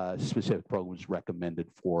specific program was recommended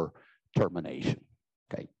for termination.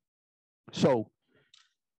 Okay, so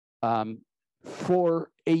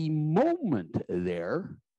for a moment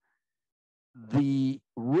there, the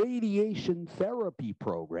radiation therapy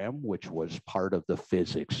program, which was part of the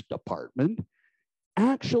physics department,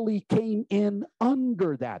 actually came in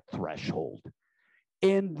under that threshold.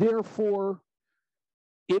 And therefore,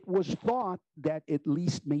 it was thought that at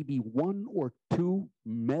least maybe 1 or 2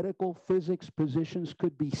 medical physics positions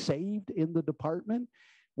could be saved in the department.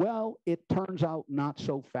 Well, it turns out not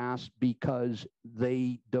so fast, because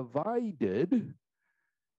they divided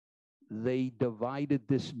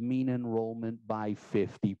this mean enrollment by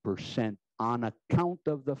 50% on account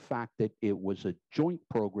of the fact that it was a joint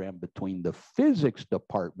program between the physics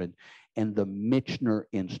department and the Michener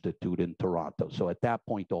Institute in Toronto. So at that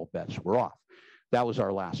point, all bets were off. That was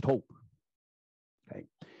our last hope. Okay.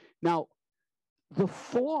 Now, the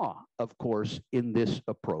flaw, of course, in this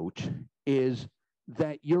approach is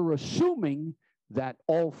that you're assuming that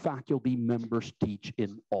all faculty members teach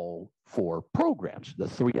in all 4 programs, the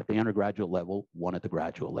 3 at the undergraduate level, 1 at the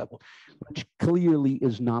graduate level, which clearly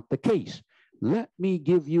is not the case. Let me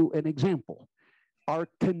give you an example. Our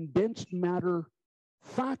condensed matter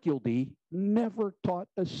faculty never taught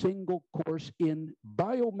a single course in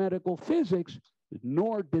biomedical physics,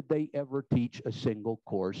 nor did they ever teach a single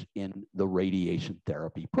course in the radiation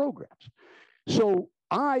therapy programs. So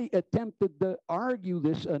I attempted to argue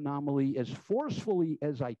this anomaly as forcefully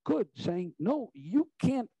as I could, saying, no, you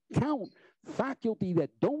can't count faculty that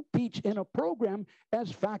don't teach in a program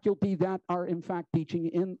as faculty that are in fact teaching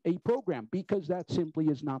in a program, because that simply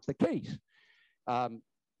is not the case.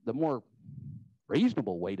 The more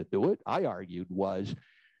reasonable way to do it, I argued, was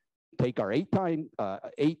take our 8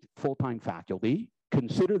 full-time faculty,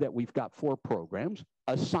 consider that we've got 4 programs,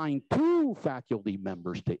 assign 2 faculty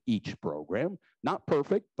members to each program, not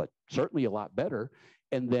perfect, but certainly a lot better,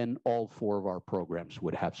 and then all 4 of our programs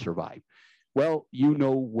would have survived. Well, you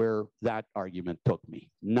know where that argument took me,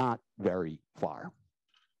 not very far.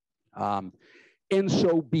 And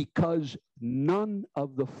so because none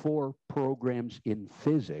of the 4 programs in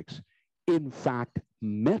physics, in fact,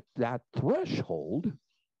 met that threshold,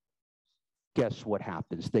 guess what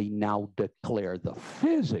happens? They now declare the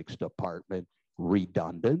physics department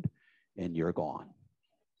redundant, and you're gone,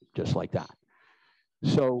 just like that.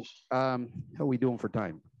 So how are we doing for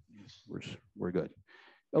time? We're good.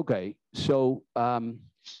 Okay, so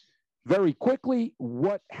very quickly,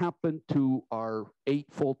 what happened to our 8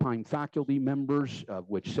 full-time faculty members, of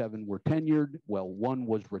which 7 were tenured? Well, 1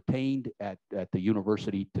 was retained at the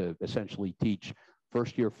university to essentially teach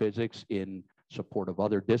first-year physics in support of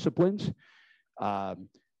other disciplines.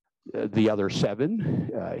 The other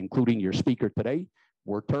 7, including your speaker today,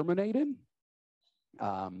 were terminated.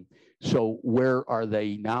 So where are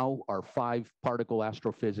they now? Our 5 particle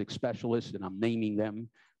astrophysics specialists, and I'm naming them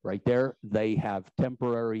right there, they have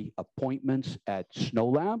temporary appointments at Snow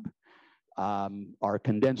Lab. Our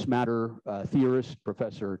condensed matter theorist,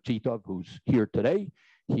 Professor Chitov, who's here today,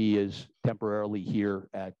 he is temporarily here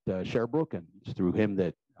at Sherbrooke, and it's through him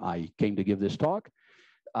that I came to give this talk.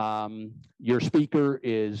 Your speaker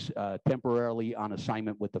is temporarily on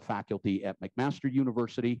assignment with the faculty at McMaster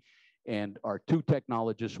University, and our 2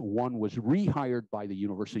 technologists, 1 was rehired by the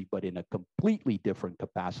university, but in a completely different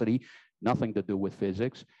capacity, nothing to do with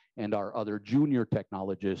physics, and our other junior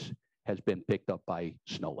technologist has been picked up by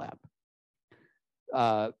Snow Lab.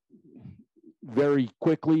 Very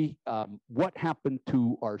quickly, what happened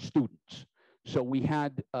to our students? So we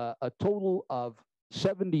had a total of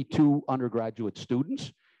 72 undergraduate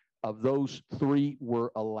students. Of those, 3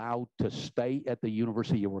 were allowed to stay at the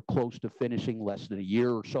university and were close to finishing, less than a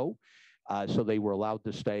year or so. So they were allowed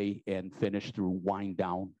to stay and finish through wind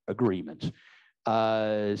down agreements.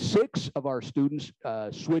 6 of our students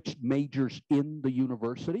switched majors in the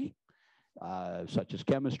university, such as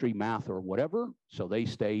chemistry, math, or whatever. So they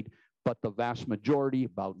stayed, but the vast majority,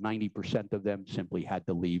 about 90% of them, simply had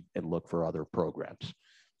to leave and look for other programs.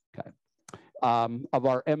 Okay. Of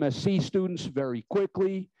our MSc students, very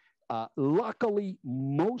quickly, luckily,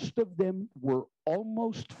 most of them were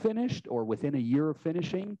almost finished or within a year of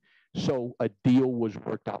finishing. So a deal was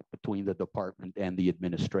worked out between the department and the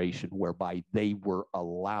administration whereby they were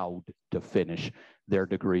allowed to finish their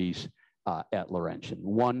degrees at Laurentian.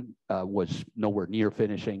 1 was nowhere near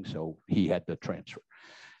finishing, so he had to transfer.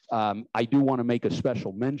 I do want to make a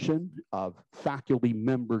special mention of faculty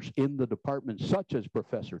members in the department, such as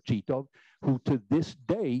Professor Chitov, who to this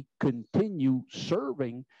day continue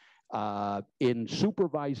serving in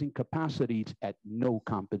supervising capacities at no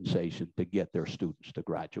compensation to get their students to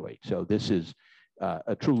graduate. So this is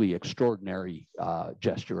a truly extraordinary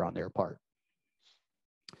gesture on their part.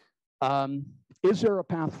 Is there a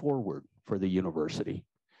path forward for the university?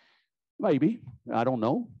 Maybe, I don't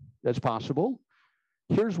know, that's possible.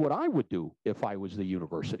 Here's what I would do if I was the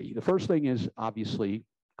university. The first thing is, obviously,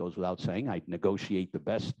 goes without saying, I'd negotiate the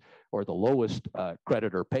best or the lowest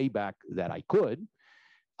creditor payback that I could.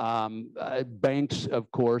 Banks,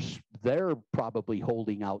 of course, they're probably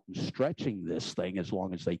holding out and stretching this thing as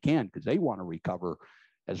long as they can because they want to recover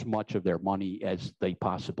as much of their money as they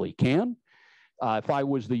possibly can. If I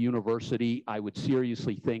was the university, I would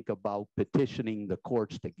seriously think about petitioning the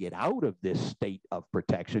courts to get out of this state of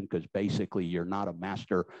protection because basically you're not a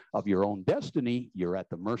master of your own destiny. You're at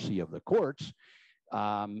the mercy of the courts,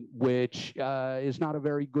 which is not a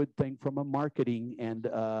very good thing from a marketing and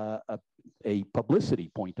a publicity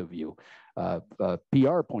point of view, a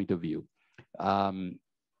PR point of view.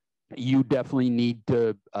 You definitely need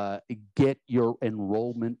to get your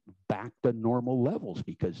enrollment back to normal levels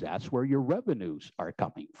because that's where your revenues are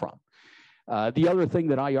coming from. The other thing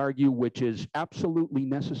that I argue, which is absolutely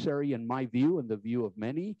necessary in my view and the view of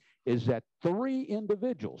many, is that 3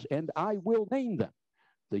 individuals, and I will name them,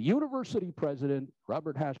 the university president,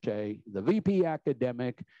 Robert Haché, the VP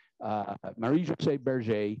academic, Marie-Josée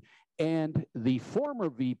Berger, and the former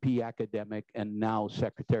VP academic and now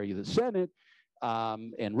Secretary of the Senate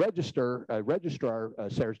and registrar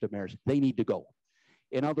Serge Demers, they need to go.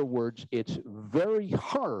 In other words, it's very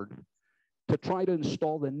hard to try to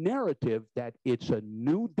install the narrative that it's a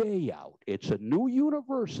new day out, it's a new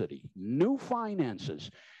university, new finances.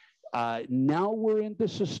 Now we're into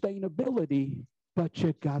sustainability, but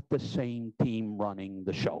you got the same team running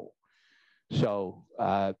the show. So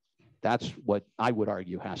that's what I would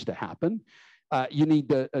argue has to happen. You need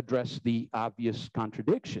to address the obvious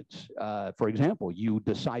contradictions. For example, you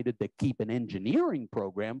decided to keep an engineering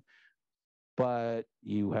program, but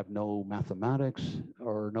you have no mathematics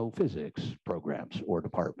or no physics programs or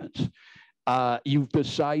departments. You've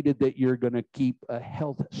decided that you're going to keep a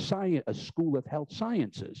school of health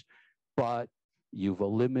sciences, but you've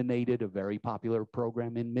eliminated a very popular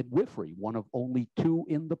program in midwifery, one of only 2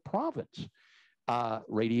 in the province.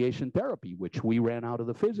 Radiation therapy, which we ran out of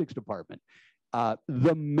the physics department.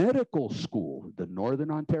 The medical school, the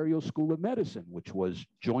Northern Ontario School of Medicine, which was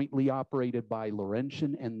jointly operated by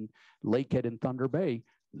Laurentian and Lakehead and Thunder Bay,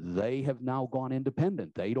 they have now gone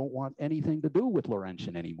independent. They don't want anything to do with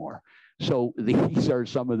Laurentian anymore. So these are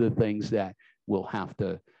some of the things that will have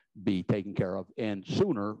to be taken care of, and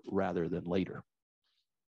sooner rather than later.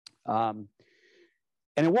 And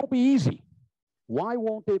it won't be easy. Why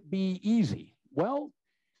won't it be easy? Well,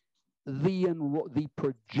 the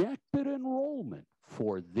projected enrollment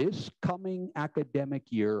for this coming academic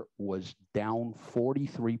year was down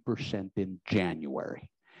 43% in January.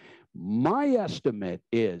 My estimate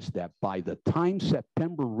is that by the time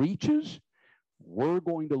September reaches, we're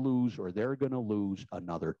going to lose, or they're going to lose,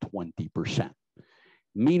 another 20%,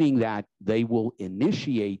 meaning that they will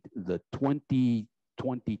initiate the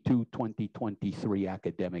 2022-2023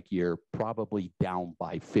 academic year probably down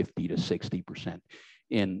by 50 to 60%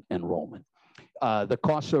 in enrollment. The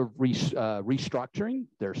costs of restructuring,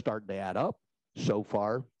 they're starting to add up. So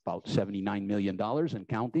far, about $79 million and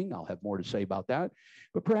counting. I'll have more to say about that.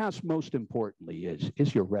 But perhaps most importantly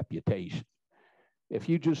is your reputation. If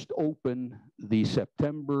you just open the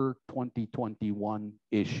September 2021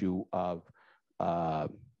 issue of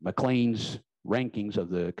Maclean's rankings of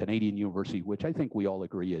the Canadian University, which I think we all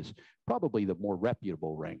agree is probably the more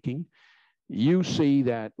reputable ranking, you see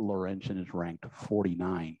that Laurentian is ranked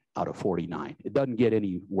 49 out of 49. It doesn't get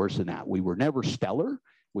any worse than that. We were never stellar.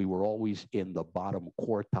 We were always in the bottom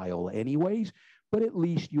quartile anyways, but at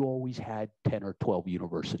least you always had 10 or 12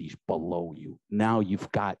 universities below you. Now you've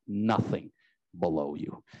got nothing below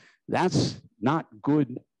you. That's not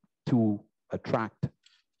good to attract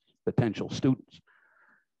potential students.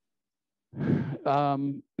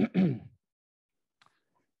 And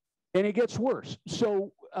it gets worse.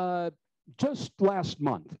 So just last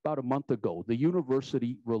month, about a month ago, the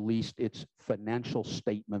university released its financial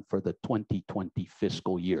statement for the 2020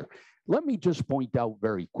 fiscal year. Let me just point out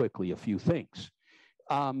very quickly a few things.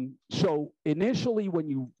 So initially, when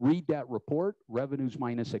you read that report, revenues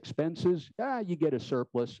minus expenses, you get a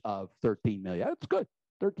surplus of $13 million. That's good,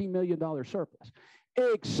 $13 million surplus.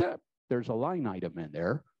 Except there's a line item in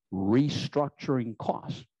there, restructuring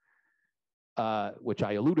costs, which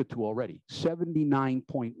I alluded to already,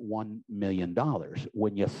 $79.1 million.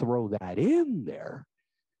 When you throw that in there,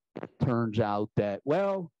 it turns out that,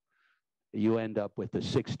 well, you end up with a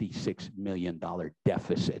 $66 million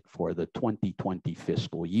deficit for the 2020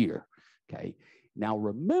 fiscal year, okay? Now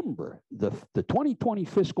remember, the 2020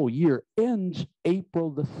 fiscal year ends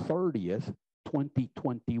April the 30th,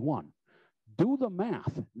 2021. Do the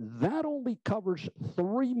math. That only covers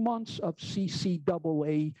 3 months of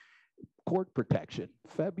CCAA court protection,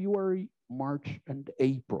 February, March, and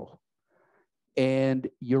April. And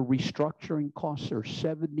your restructuring costs are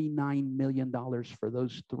 $79 million for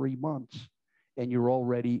those 3 months. And you're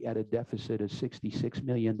already at a deficit of $66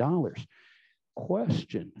 million.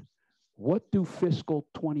 Question, what do fiscal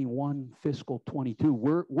 21, fiscal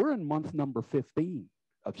 22? We're in month number 15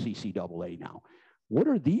 of CCAA now. What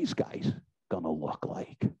are these guys gonna look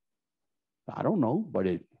like? I don't know, but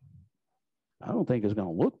I don't think it's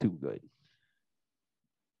gonna look too good.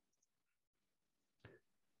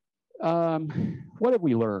 What have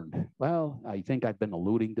we learned? Well, I think I've been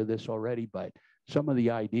alluding to this already, but some of the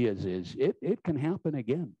ideas is it can happen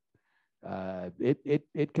again.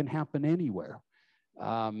 It can happen anywhere.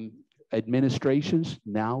 administrations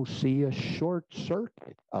now see a short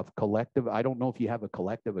circuit of collective. I don't know if you have a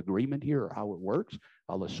collective agreement here or how it works.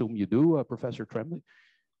 I'll assume you do, Professor Tremblay.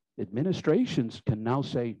 Administrations can now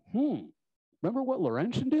say, remember what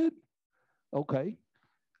Laurentian did? Okay.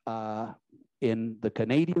 In the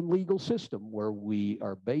Canadian legal system, where we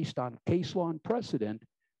are based on case law and precedent,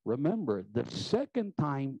 remember, the second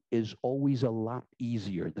time is always a lot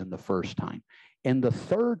easier than the first time. And the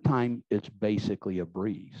third time, it's basically a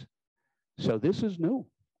breeze. So this is new,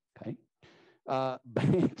 okay?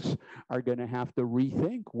 Banks are going to have to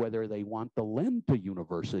rethink whether they want to lend to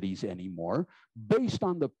universities anymore based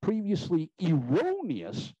on the previously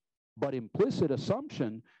erroneous but implicit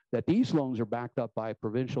assumption that these loans are backed up by a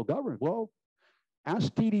provincial government. Well,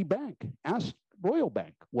 ask TD Bank, ask Royal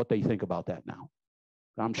Bank what they think about that now.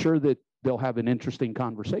 I'm sure that they'll have an interesting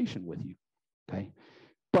conversation with you, okay?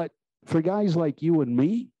 But for guys like you and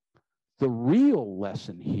me, the real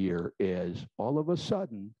lesson here is all of a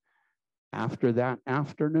sudden, after that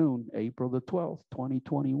afternoon, April the 12th,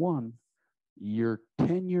 2021, your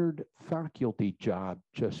tenured faculty job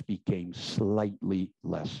just became slightly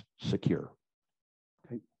less secure.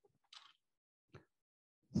 Okay.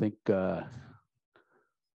 I think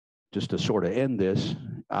just to sort of end this,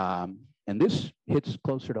 and this hits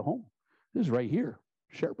closer to home. This is right here,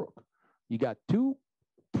 Sherbrooke. You got two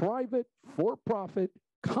private for-profit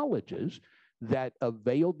colleges that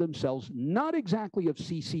availed themselves not exactly of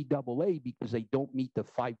CCAA because they don't meet the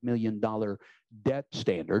 $5 million debt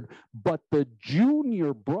standard, but the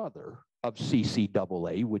junior brother of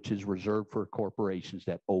CCAA, which is reserved for corporations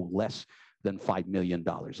that owe less than $5 million,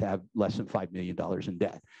 have less than $5 million in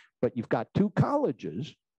debt. But you've got two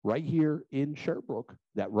colleges right here in Sherbrooke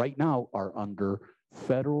that right now are under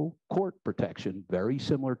federal court protection, very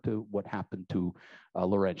similar to what happened to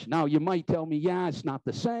Laurentian. Now, you might tell me, yeah, it's not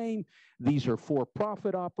the same. These are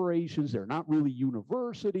for-profit operations. They're not really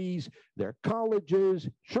universities. They're colleges.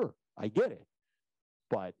 Sure, I get it.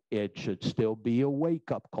 But it should still be a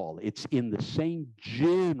wake-up call. It's in the same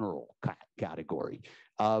general category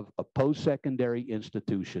of a post-secondary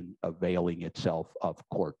institution availing itself of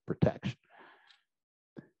court protection.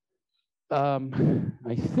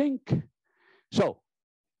 I think, so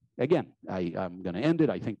again, I'm going to end it.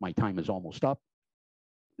 I think my time is almost up.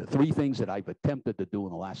 The three things that I've attempted to do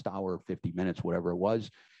in the last hour, 50 minutes, whatever it was,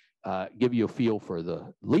 give you a feel for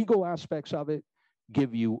the legal aspects of it,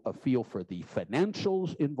 give you a feel for the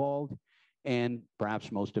financials involved, and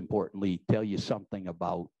perhaps most importantly, tell you something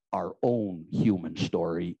about our own human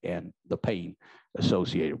story and the pain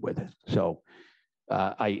associated with it. So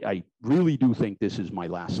I really do think this is my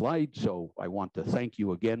last slide. So I want to thank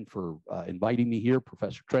you again for inviting me here,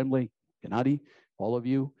 Professor Tremblay, Gennady, all of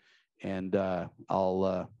you. And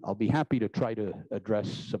I'll be happy to try to address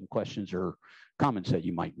some questions or comments that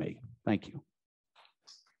you might make. Thank you.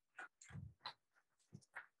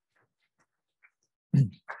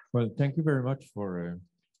 Well, thank you very much for a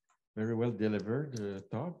very well delivered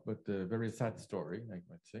talk, but a very sad story, I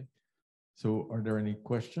might say. So are there any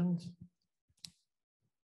questions?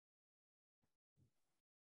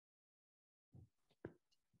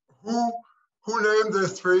 Who named the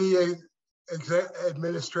three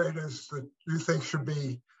administrators that you think should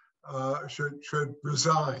be should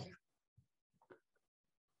resign?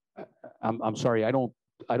 I'm sorry, I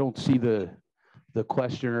don't see the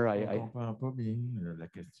questioner.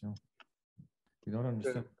 You don't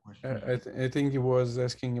understand the question. I think he was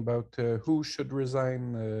asking about who should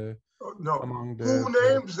resign. No, among the,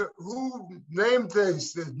 who named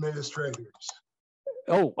these administrators?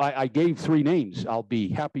 Oh, I gave three names. I'll be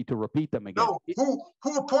happy to repeat them again. No,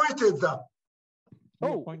 who appointed them?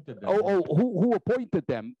 Who appointed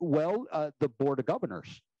them? Well, the Board of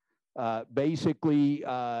Governors. Basically,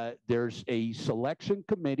 there's a selection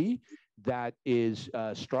committee that is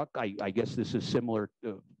struck. I guess this is similar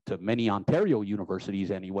to many Ontario universities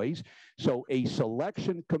anyways. So a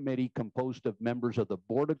selection committee composed of members of the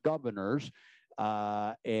Board of Governors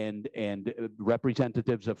and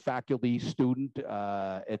representatives of faculty, student,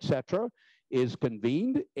 etc., is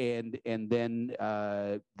convened, and then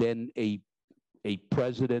a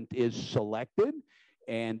president is selected,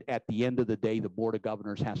 and at the end of the day, the Board of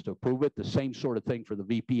Governors has to approve it. The same sort of thing for the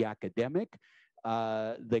VP Academic.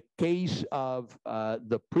 The case of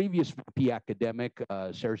the previous VP Academic,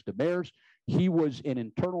 Serge Demers, he was an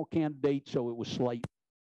internal candidate, so it was slight.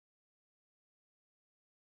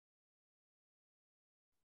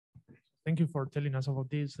 Thank you for telling us about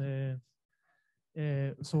this.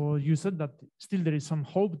 So you said that still there is some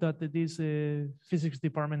hope that this physics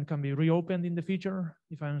department can be reopened in the future,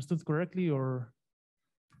 if I understood correctly, or?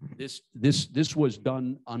 This was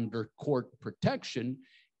done under court protection,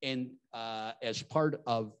 And as part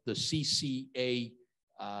of the CCA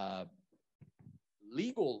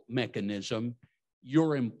legal mechanism,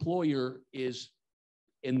 your employer is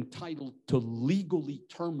entitled to legally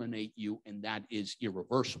terminate you, and that is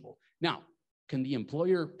irreversible. Now, can the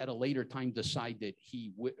employer at a later time decide that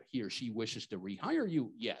he or she wishes to rehire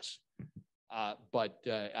you? Yes. But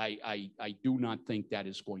I do not think that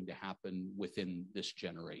is going to happen within this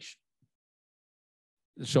generation.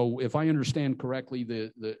 So if I understand correctly,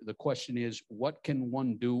 the question is, what can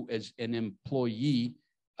one do as an employee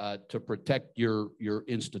to protect your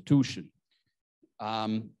institution?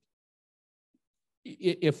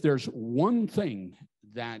 If there's one thing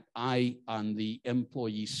that I, on the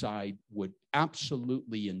employee side, would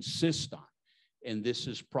absolutely insist on, and this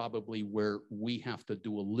is probably where we have to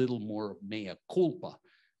do a little more mea culpa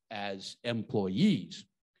as employees,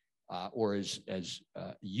 or as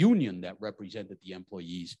union that represented the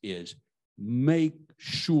employees, is make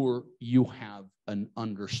sure you have an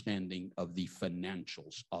understanding of the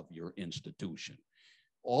financials of your institution.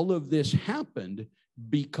 All of this happened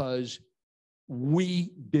because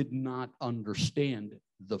we did not understand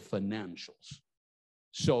the financials.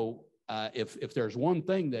 So if there's one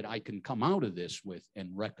thing that I can come out of this with and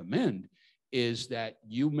recommend, is that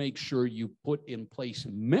you make sure you put in place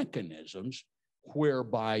mechanisms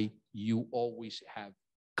whereby you always have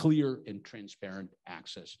clear and transparent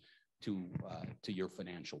access to your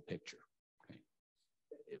financial picture. Okay.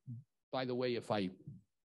 By the way, if I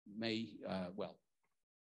may, well.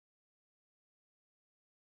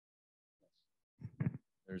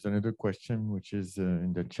 There's another question, which is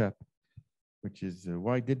in the chat, which is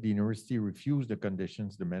why did the university refuse the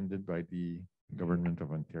conditions demanded by the government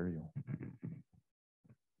of Ontario?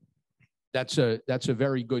 That's a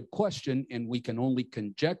very good question, and we can only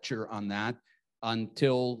conjecture on that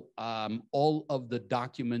until all of the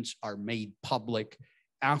documents are made public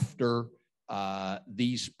after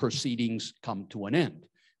these proceedings come to an end.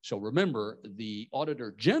 So remember, the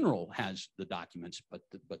Auditor General has the documents, but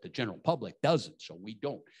the general public doesn't, so we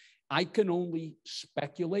don't. I can only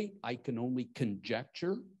speculate, I can only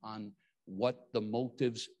conjecture on what the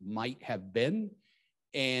motives might have been.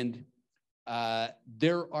 And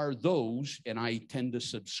there are those, and I tend to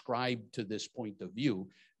subscribe to this point of view,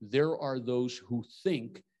 there are those who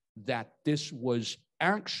think that this was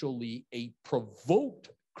actually a provoked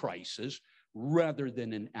crisis rather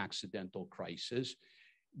than an accidental crisis,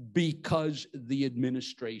 because the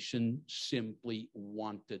administration simply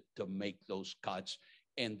wanted to make those cuts,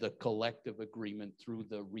 and the collective agreement, through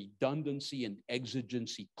the redundancy and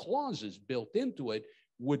exigency clauses built into it,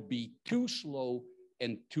 would be too slow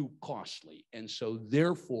and too costly. And so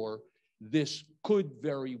therefore, this could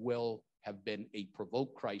very well have been a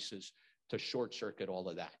provoked crisis to short circuit all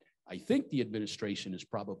of that. I think the administration is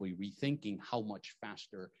probably rethinking how much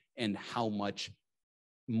faster and how much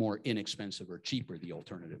more inexpensive or cheaper the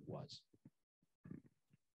alternative was.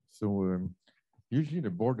 So usually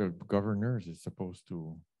the Board of Governors is supposed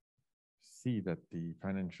to see that the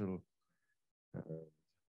financial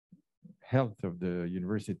health of the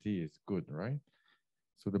university is good, right?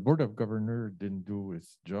 So the Board of Governors didn't do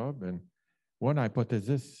its job. And one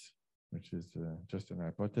hypothesis, which is just an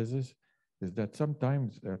hypothesis, is that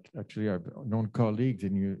sometimes, actually I've known colleagues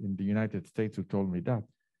in the United States who told me that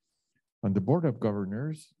on the Board of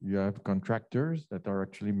Governors, you have contractors that are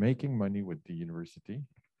actually making money with the university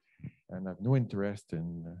and have no interest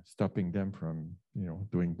in stopping them from,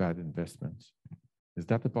 doing bad investments. Is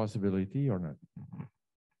that a possibility or not?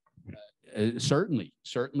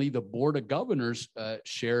 Certainly the Board of Governors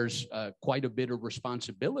shares quite a bit of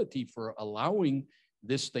responsibility for allowing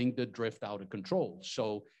this thing to drift out of control.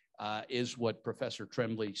 So is what Professor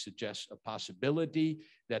Tremblay suggests a possibility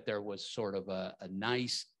that there was sort of a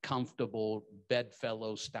nice, comfortable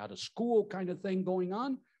bedfellow status quo kind of thing going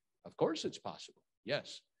on? Of course it's possible,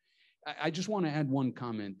 yes. I just want to add one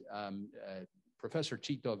comment. Professor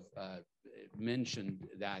Chitov mentioned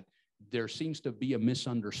that there seems to be a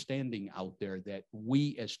misunderstanding out there that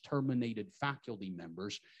we as terminated faculty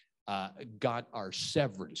members got our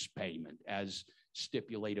severance payment as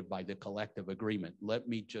stipulated by the collective agreement. Let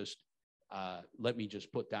me just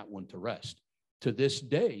put that one to rest. To this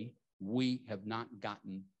day, we have not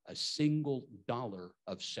gotten a single dollar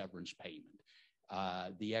of severance payment.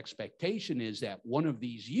 The expectation is that one of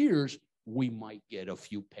these years, we might get a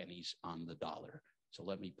few pennies on the dollar. So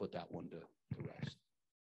let me put that one to rest.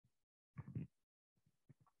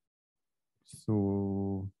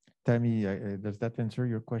 So, Tammy, does that answer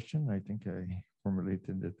your question? I think I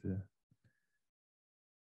formulated it.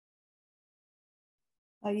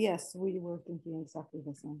 Yes, we were thinking exactly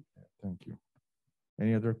the same. Thank you.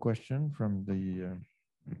 Any other question from the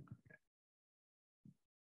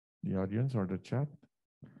The audience or the chat?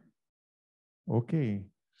 Okay,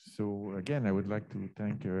 so again, I would like to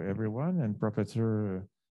thank everyone, and Professor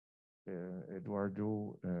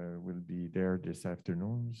Eduardo will be there this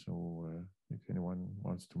afternoon. So if anyone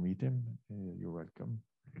wants to meet him, you're welcome.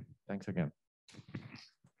 Thanks again.